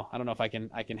 I don't know if I can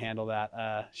handle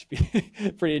that. Should be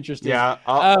pretty interesting. Yeah.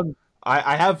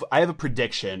 I have a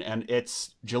prediction, and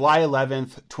it's July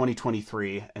 11th,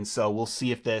 2023, and so we'll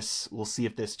see if this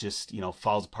just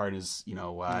falls apart as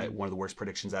one of the worst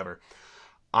predictions ever.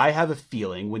 I have a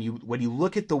feeling when you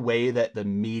look at the way that the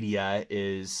media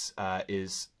is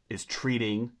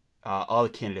treating all the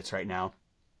candidates right now,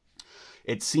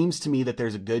 it seems to me that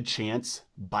there's a good chance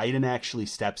Biden actually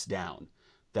steps down,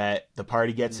 that the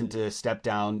party gets him to step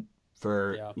down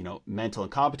for mental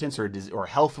incompetence or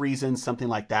health reasons, something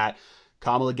like that.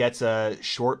 Kamala gets a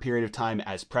short period of time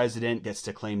as president, gets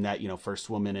to claim that, first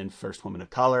woman and first woman of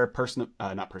color,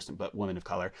 not person, but woman of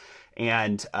color.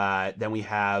 And then we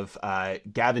have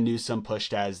Gavin Newsom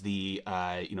pushed as the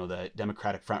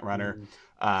Democratic frontrunner,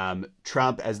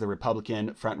 Trump as the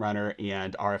Republican frontrunner,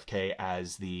 and RFK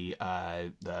as the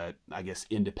I guess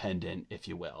independent, if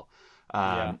you will.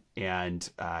 And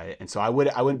so I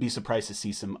wouldn't be surprised to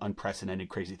see some unprecedented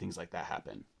crazy things like that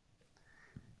happen.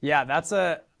 Yeah,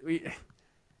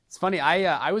 it's funny.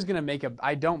 I was gonna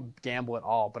I don't gamble at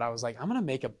all, but I was like, I'm gonna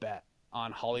make a bet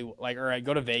on Hollywood, or I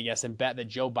go to Vegas and bet that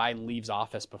Joe Biden leaves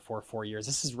office before 4 years.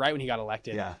 This is right when he got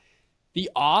elected. Yeah. The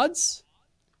odds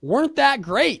weren't that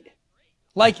great.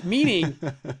 Meaning,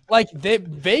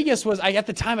 Vegas was, at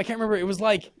the time, I can't remember. It was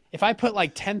like, if I put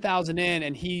 10,000 in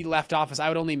and he left office, I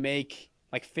would only make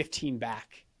 15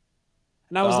 back.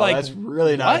 And I was that's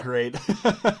really not great.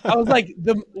 I was like,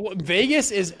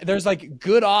 there's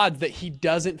good odds that he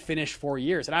doesn't finish 4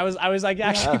 years. And I was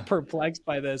actually perplexed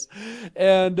by this.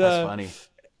 And that's funny.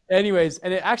 Anyways,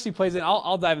 and it actually plays in,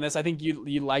 I'll dive in this. I think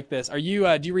you like this. Are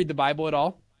you, do you read the Bible at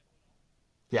all?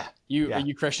 Yeah. Are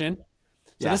you Christian?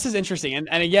 So yeah. This is interesting.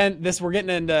 And again, we're getting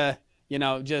into,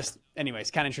 just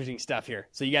anyways, kind of interesting stuff here.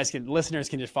 So listeners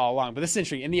can just follow along, but this is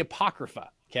interesting in the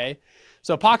Apocrypha. Okay.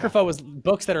 So Apocrypha was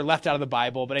books that are left out of the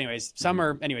Bible, but anyways,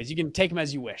 you can take them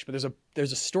as you wish, but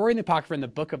there's a story in the Apocrypha in the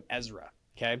book of Ezra.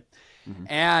 Okay.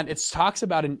 And it talks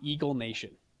about an eagle nation.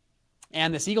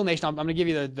 And this eagle nation, I'm going to give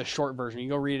you the short version. You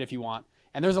can go read it if you want.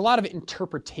 And there's a lot of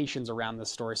interpretations around this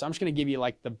story. So I'm just going to give you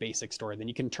the basic story. Then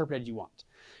you can interpret it as you want.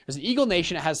 There's an eagle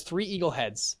nation. It has 3 eagle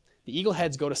heads. The eagle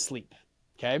heads go to sleep.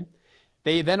 Okay.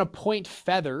 They then appoint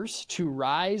feathers to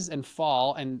rise and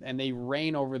fall, and they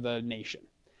reign over the nation.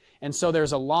 And so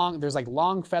there's long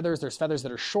feathers. There's feathers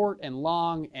that are short and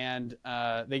long, and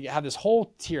they have this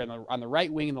whole tier on the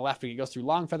right wing and the left wing. It goes through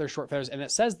long feathers, short feathers, and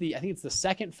it says I think it's the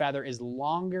second feather is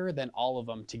longer than all of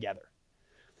them together.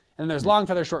 And then there's long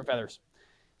feathers, short feathers.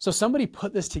 So somebody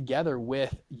put this together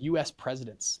with U.S.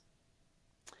 presidents.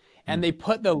 And they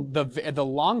put the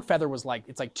long feather was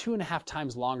it's 2.5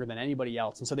 times longer than anybody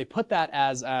else. And so they put that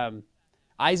as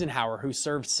Eisenhower, who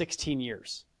served 16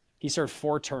 years. He served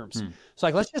 4 terms. So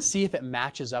let's just see if it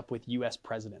matches up with U.S.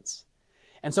 presidents.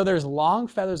 And so there's long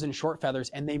feathers and short feathers,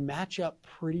 and they match up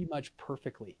pretty much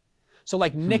perfectly. So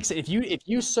Nixon, if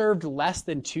you served less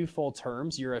than 2 full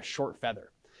terms, you're a short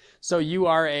feather. So you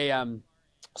are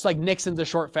it's Nixon's a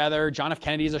short feather. John F.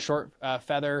 Kennedy's a short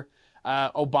feather.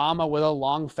 Obama with a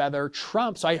long feather.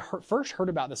 Trump. So I first heard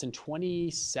about this in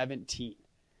 2017.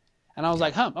 And I was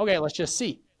like, okay, let's just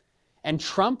see. And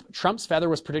Trump's feather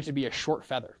was predicted to be a short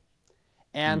feather.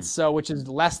 And so, which is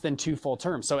less than 2 full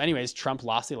terms. So anyways, Trump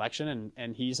lost the election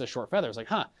and he's a short feather. It's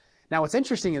Now what's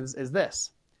interesting is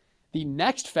this. The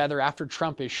next feather after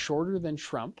Trump is shorter than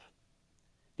Trump.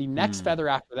 The next feather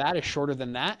after that is shorter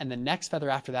than that. And the next feather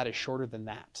after that is shorter than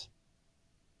that.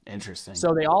 Interesting.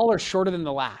 So they all are shorter than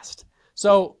the last.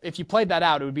 So if you played that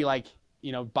out, it would be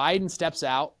Biden steps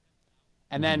out,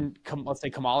 and then let's say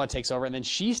Kamala takes over, and then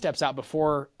she steps out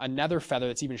before another feather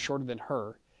that's even shorter than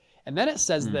her. And then it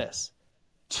says this: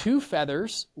 2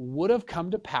 feathers would have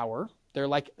come to power.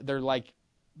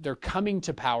 They're coming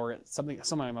to power, something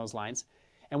along those lines.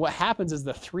 And what happens is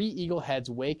the 3 eagle heads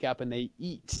wake up and they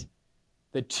eat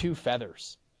the 2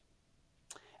 feathers.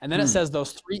 And then it says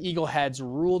those 3 eagle heads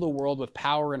rule the world with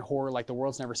power and horror like the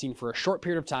world's never seen for a short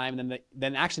period of time. And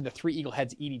then actually the 3 eagle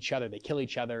heads eat each other. They kill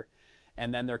each other,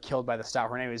 and then they're killed by the stout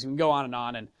horn. Anyways, we can go on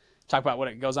and talk about what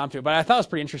it goes on to. But I thought it was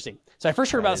pretty interesting. So I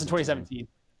first heard about this in 2017.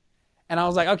 And I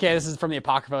was like, okay, this is from the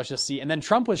Apocrypha. Let's just see. And then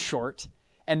Trump was short.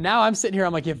 And now I'm sitting here.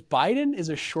 I'm like, if Biden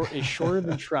is shorter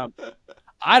than Trump,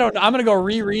 I don't know. I'm going to go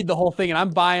reread the whole thing, and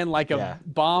I'm buying a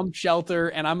bomb shelter,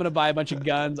 and I'm going to buy a bunch of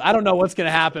guns. I don't know what's going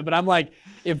to happen, but I'm like,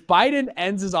 if Biden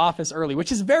ends his office early,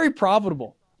 which is very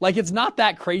probable, it's not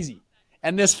that crazy.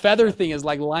 And this feather thing is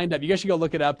lined up. You guys should go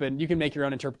look it up, and you can make your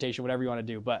own interpretation, whatever you want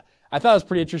to do. But I thought it was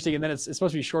pretty interesting. And then it's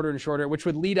supposed to be shorter and shorter, which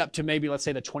would lead up to maybe, let's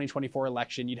say, the 2024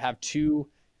 election. You'd have 2,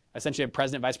 essentially a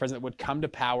president, vice president would come to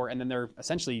power, and then they're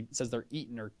essentially, it says they're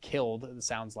eaten or killed, it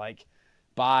sounds like,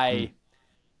 by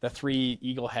the 3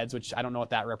 eagle heads, which I don't know what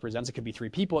that represents. It could be 3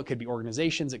 people. It could be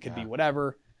organizations. It could be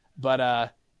whatever.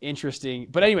 But interesting.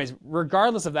 But anyways,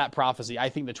 regardless of that prophecy, I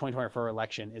think the 2024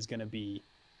 election is going to be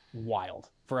wild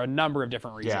for a number of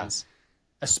different reasons,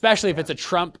 especially if it's a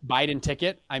Trump-Biden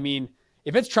ticket. I mean,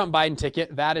 if it's Trump-Biden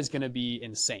ticket, that is going to be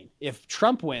insane. If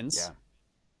Trump wins,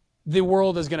 the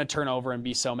world is going to turn over and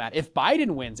be so mad. If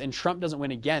Biden wins and Trump doesn't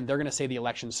win again, they're going to say the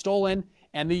election's stolen.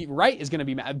 And the right is going to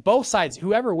be mad. Both sides,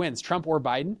 whoever wins, Trump or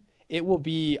Biden, it will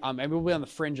be on the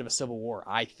fringe of a civil war,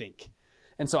 I think.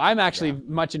 And so I'm actually Yeah.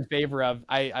 much in favor of,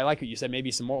 I like what you said, maybe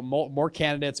some more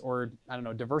candidates, or I don't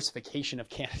know, diversification of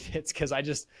candidates. Cause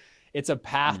it's a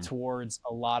path Mm. towards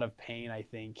a lot of pain, I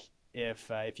think, if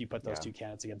you put those Yeah. two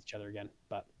candidates against each other again.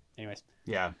 But anyways,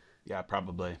 Yeah. Yeah.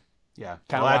 Probably. Yeah.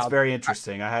 kind Well, of that's wild. very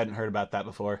interesting. I hadn't heard about that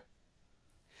before.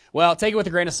 Well, take it with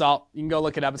a grain of salt. You can go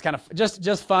look it up. It's kind of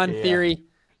just fun Yeah. theory.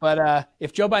 But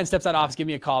if Joe Biden steps out of Yeah. office, give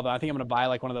me a call. But I think I'm going to buy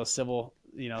like one of those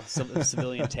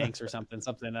civilian tanks or something,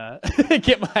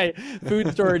 get my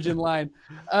food storage in line.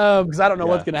 Because I don't know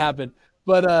what's Yeah. going to happen.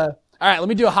 But all right, let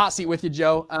me do a hot seat with you,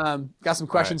 Joe. Got some All right.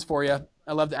 questions for you.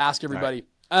 I love to ask All right. everybody.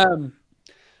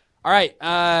 All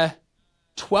right.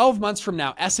 12 months from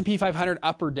now, S&P 500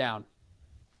 up or down?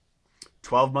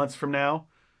 12 months from now,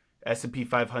 S&P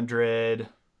 500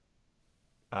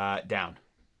 down.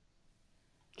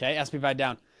 Okay, S&P 500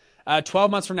 down.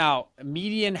 12 months from now,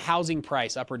 median housing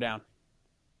price up or down?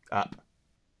 Up.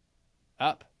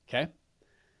 Up. Okay.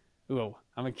 Ooh,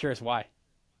 I'm curious why.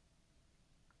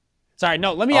 Sorry,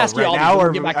 no. Let me Oh, ask you right all these, now and we'll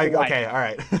or get back to why. okay, all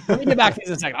right. Let me get back to these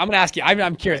in a second. I'm going to ask you.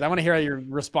 I'm curious. I want to hear your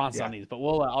response Yeah. on these, but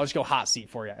I'll just go hot seat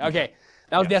for you. Okay, Okay.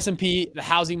 that was Yeah. the S&P, the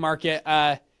housing market.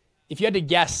 If you had to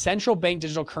guess, central bank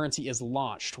digital currency is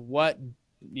launched. What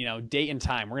date and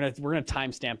time? We're gonna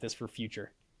timestamp this for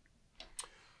future.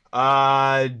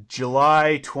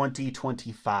 July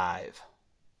 2025.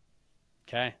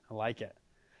 Okay, I like it.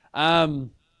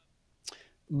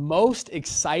 Most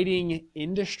exciting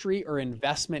industry or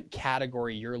investment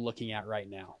category you're looking at right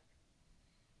now?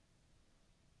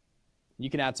 You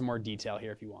can add some more detail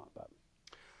here if you want, but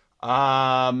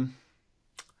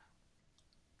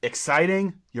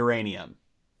Exciting uranium.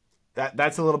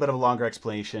 That's a little bit of a longer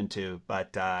explanation too,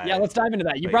 but yeah, let's dive into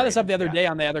that. You brought this up uranium. the other Yeah. day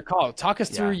on the other call. Talk us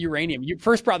through Yeah. uranium. You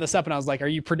first brought this up, and I was like, "Are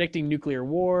you predicting nuclear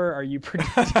war? Are you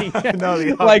predicting No,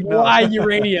 no. why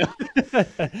uranium?"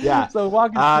 Yeah. So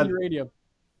walk us through Uh, uranium.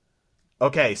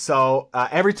 okay, so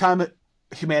every time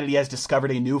humanity has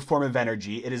discovered a new form of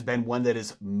energy, it has been one that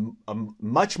is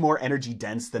much more energy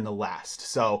dense than the last.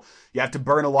 So you have to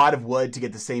burn a lot of wood to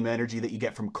get the same energy that you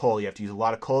get from coal. You have to use a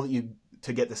lot of coal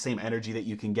to get the same energy that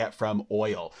you can get from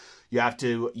oil. You have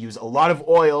to use a lot of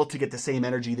oil to get the same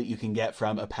energy that you can get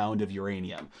from a pound of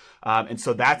uranium. And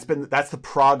so that's the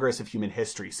progress of human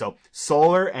history. So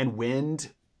solar and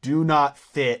wind do not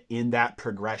fit in that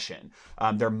progression.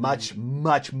 They're much,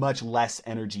 much, much less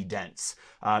energy dense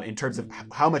in terms of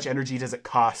how much energy does it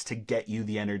cost to get you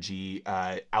the energy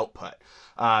output.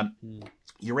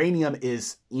 Uranium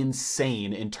is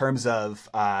insane in terms of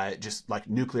just like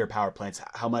nuclear power plants,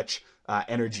 how much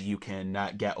energy you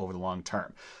can get over the long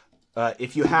term.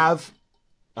 If you have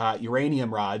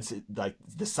uranium rods, like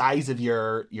the size of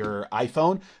your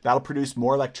iPhone, that'll produce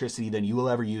more electricity than you will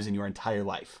ever use in your entire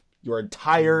life, your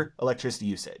entire electricity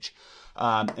usage.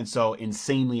 And so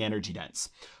insanely energy dense.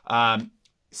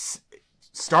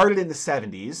 Started in the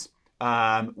 70s,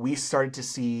 we started to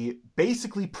see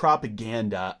basically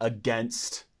propaganda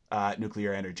against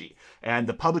nuclear energy. And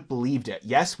the public believed it.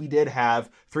 Yes, we did have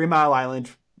 3 Mile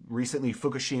Island, recently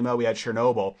Fukushima, we had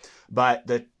Chernobyl, but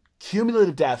the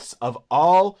cumulative deaths of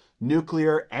all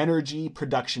nuclear energy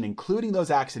production, including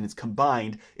those accidents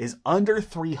combined, is under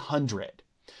 300.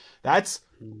 That's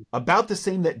about the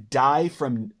same that die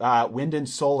from wind and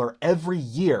solar every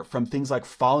year from things like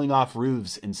falling off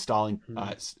roofs, installing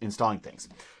things.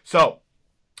 So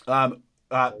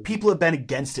people have been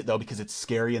against it, though, because it's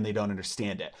scary and they don't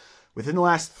understand it. Within the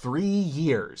last 3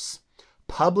 years,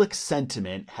 public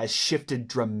sentiment has shifted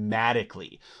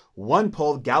dramatically. One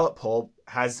poll, Gallup poll,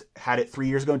 has had it 3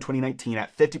 years ago in 2019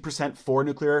 at 50% for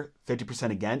nuclear,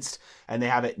 50% against, and they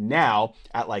have it now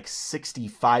at like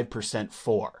 65%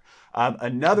 for.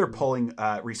 Another polling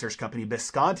research company,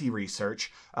 Visconti Research,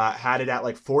 had it at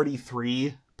like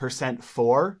 43%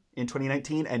 for in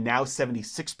 2019 and now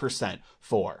 76%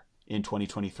 for in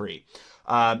 2023.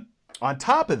 On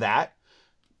top of that,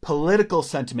 political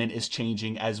sentiment is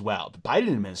changing as well. The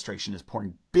Biden administration is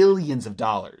pouring billions of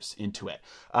dollars into it.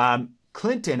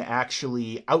 Clinton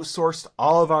actually outsourced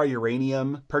all of our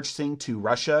uranium purchasing to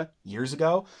Russia years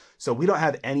ago. So we don't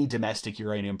have any domestic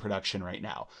uranium production right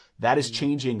now. That is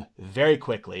changing very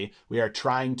quickly. We are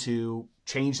trying to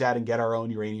change that and get our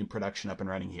own uranium production up and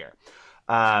running here.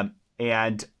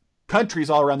 And countries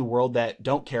all around the world that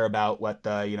don't care about what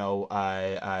a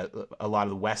lot of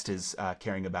the West is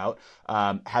caring about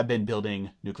have been building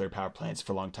nuclear power plants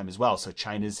for a long time as well. So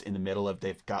China's in the middle of,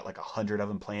 they've got like 100 of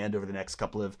them planned over the next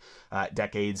couple of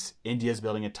decades. India's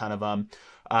building a ton of them.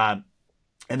 And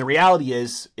the reality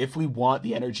is, if we want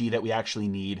the energy that we actually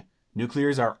need, nuclear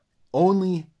is our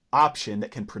only option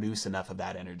that can produce enough of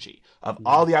that energy. Of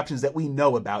all the options that we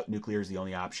know about, nuclear is the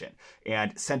only option.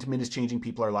 And sentiment is changing,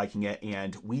 people are liking it,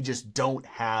 and we just don't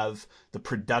have the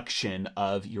production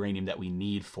of uranium that we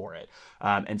need for it.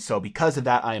 And so because of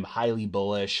that, I am highly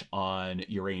bullish on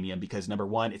uranium because number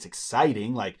one, it's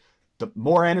exciting. Like the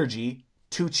more energy,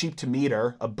 too cheap to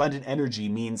meter, abundant energy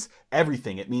means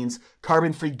everything. It means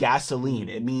carbon-free gasoline.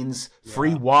 It means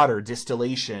free water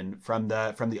distillation from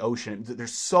the ocean.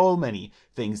 There's so many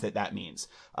things that means.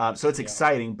 So it's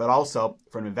exciting, but also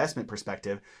from an investment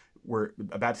perspective, we're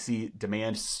about to see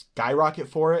demand skyrocket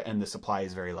for it, and the supply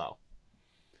is very low.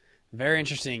 Very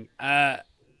interesting.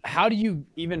 How do you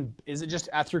even, is it just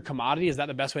through commodity? Is that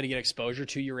the best way to get exposure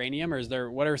to uranium,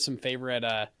 or what are some favorite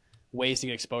ways to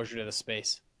get exposure to the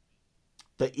space?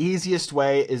 The easiest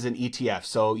way is an ETF.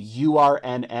 So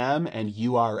URNM and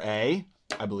URA,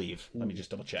 I believe. Let me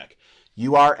just double check.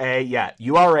 URA, yeah.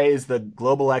 URA is the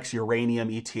Global X Uranium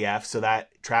ETF. So that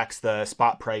tracks the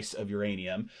spot price of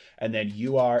uranium. And then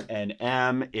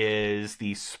URNM is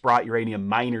the Sprott Uranium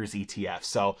Miners ETF.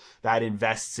 So that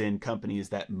invests in companies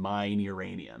that mine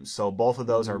uranium. So both of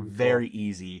those are very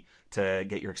easy to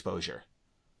get your exposure.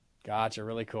 Gotcha.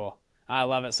 Really cool. I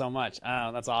love it so much.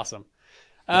 That's awesome.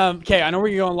 Okay, I know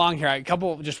we're going long here. A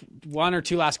couple, just one or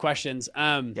two last questions.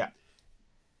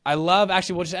 I love,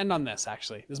 actually, we'll just end on this,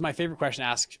 actually. This is my favorite question to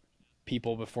ask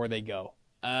people before they go.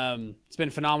 It's been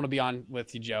phenomenal to be on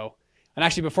with you, Joe. And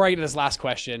actually, before I get to this last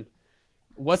question,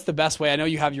 what's the best way? I know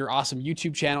you have your awesome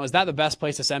YouTube channel. Is that the best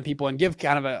place to send people and give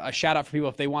kind of a shout out for people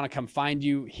if they want to come find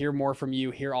you, hear more from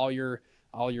you, hear all your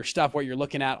stuff, what you're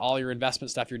looking at, all your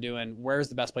investment stuff you're doing? Where's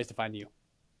the best place to find you?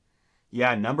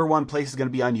 Yeah, number one place is going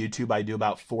to be on YouTube. I do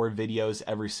about 4 videos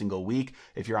every single week.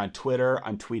 If you're on Twitter,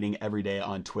 I'm tweeting every day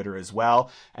on Twitter as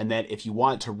well. And then if you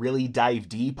want to really dive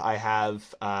deep, I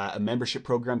have a membership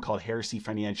program called Heresy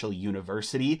Financial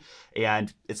University.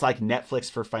 And it's like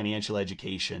Netflix for financial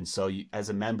education. So as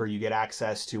a member, you get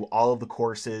access to all of the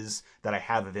courses that I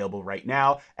have available right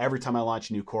now. Every time I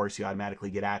launch a new course, you automatically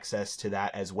get access to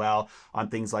that as well on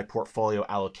things like portfolio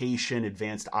allocation,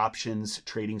 advanced options,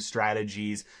 trading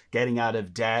strategies, getting out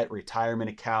of debt, retirement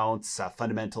accounts,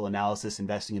 fundamental analysis,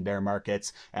 investing in bear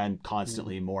markets, and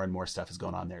constantly more and more stuff is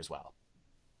going on there as well.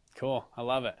 Cool. I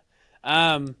love it.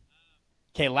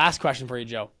 Okay, last question for you,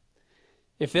 Joe.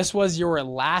 If this was your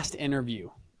last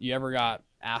interview you ever got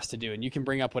asked to do, and you can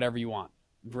bring up whatever you want,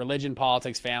 religion,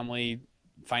 politics, family,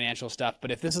 financial stuff,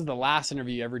 but if this is the last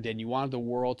interview you ever did and you wanted the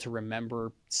world to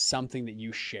remember something that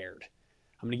you shared,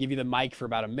 I'm going to give you the mic for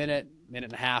about a minute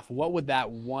and a half. What would that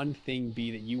one thing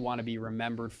be that you want to be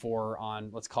remembered for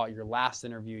on, let's call it your last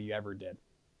interview you ever did?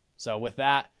 So with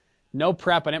that, no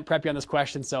prep. I didn't prep you on this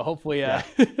question, so hopefully you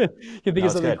can think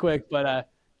of something quick.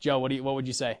 But Joe, what would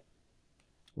you say?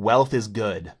 Wealth is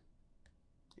good,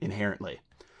 inherently.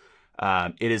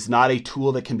 It is not a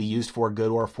tool that can be used for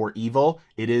good or for evil.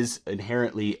 It is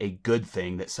inherently a good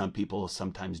thing that some people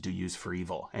sometimes do use for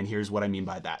evil. And here's what I mean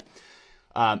by that.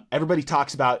 Everybody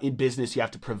talks about in business, you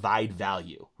have to provide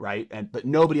value, right? But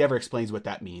nobody ever explains what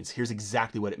that means. Here's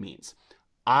exactly what it means.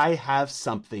 I have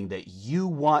something that you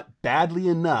want badly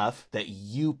enough that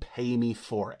you pay me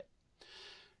for it.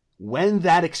 When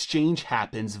that exchange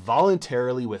happens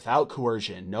voluntarily without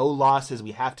coercion, no law says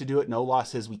we have to do it, no law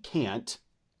says we can't.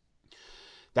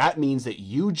 That means that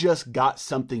you just got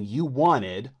something you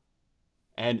wanted,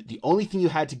 and the only thing you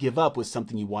had to give up was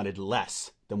something you wanted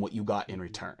less than what you got in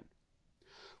return.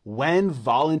 When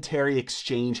voluntary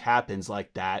exchange happens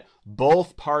like that,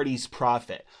 both parties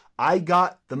profit. I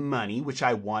got the money, which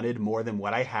I wanted more than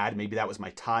what I had. Maybe that was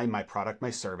my time, my product, my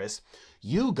service.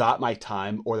 You got my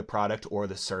time or the product or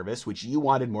the service, which you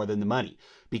wanted more than the money.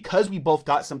 Because we both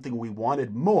got something we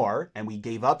wanted more and we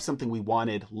gave up something we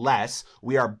wanted less,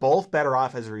 we are both better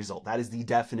off as a result. That is the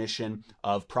definition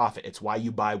of profit. It's why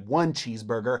you buy 1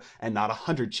 cheeseburger and not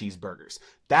 100 cheeseburgers.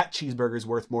 That cheeseburger is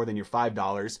worth more than your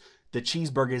 $5. The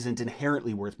cheeseburger isn't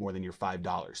inherently worth more than your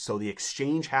 $5. So the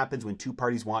exchange happens when 2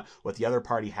 parties want what the other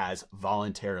party has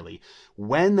voluntarily.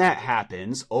 When that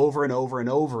happens over and over and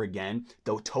over again,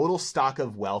 the total stock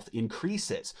of wealth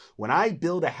increases. When I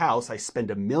build a house, I spend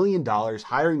 $1 million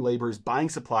hiring laborers, buying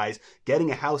supplies, getting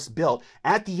a house built.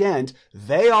 At the end,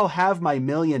 they all have my $1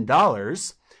 million.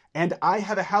 And I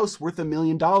have a house worth $1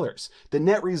 million. The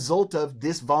net result of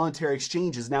this voluntary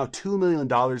exchange is now $2 million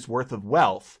worth of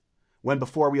wealth, when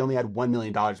before we only had $1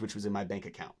 million, which was in my bank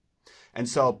account. And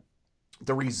so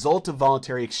the result of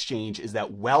voluntary exchange is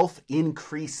that wealth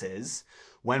increases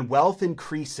When wealth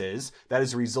increases, that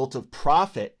is a result of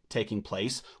profit taking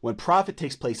place. When profit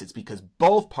takes place, it's because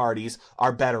both parties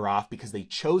are better off because they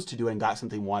chose to do it and got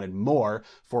something they wanted more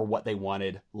for what they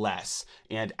wanted less.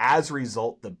 And as a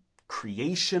result, the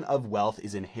creation of wealth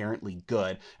is inherently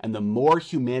good. And the more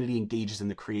humanity engages in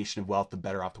the creation of wealth, the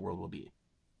better off the world will be.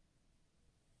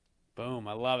 Boom.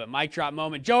 I love it. Mic drop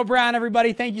moment. Joe Brown,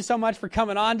 everybody, thank you so much for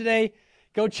coming on today.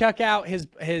 Go check out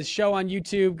his show on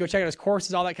YouTube. Go check out his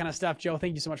courses, all that kind of stuff. Joe,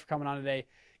 thank you so much for coming on today.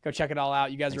 Go check it all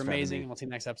out. You guys are amazing. We'll see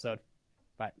you next episode.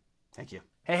 Bye. Thank you.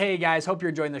 Hey guys, hope you're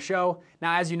enjoying the show.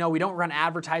 Now, as you know, we don't run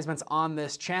advertisements on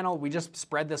this channel. We just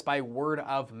spread this by word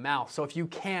of mouth. So if you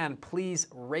can, please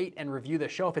rate and review the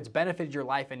show. If it's benefited your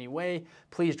life anyway,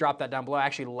 please drop that down below. I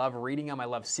actually love reading them. I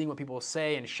love seeing what people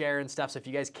say and share and stuff. So if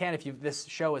you guys can, if this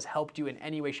show has helped you in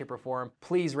any way, shape, or form,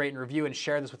 please rate and review and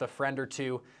share this with a friend or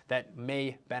two that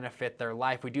may benefit their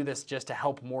life. We do this just to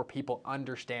help more people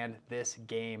understand this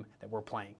game that we're playing.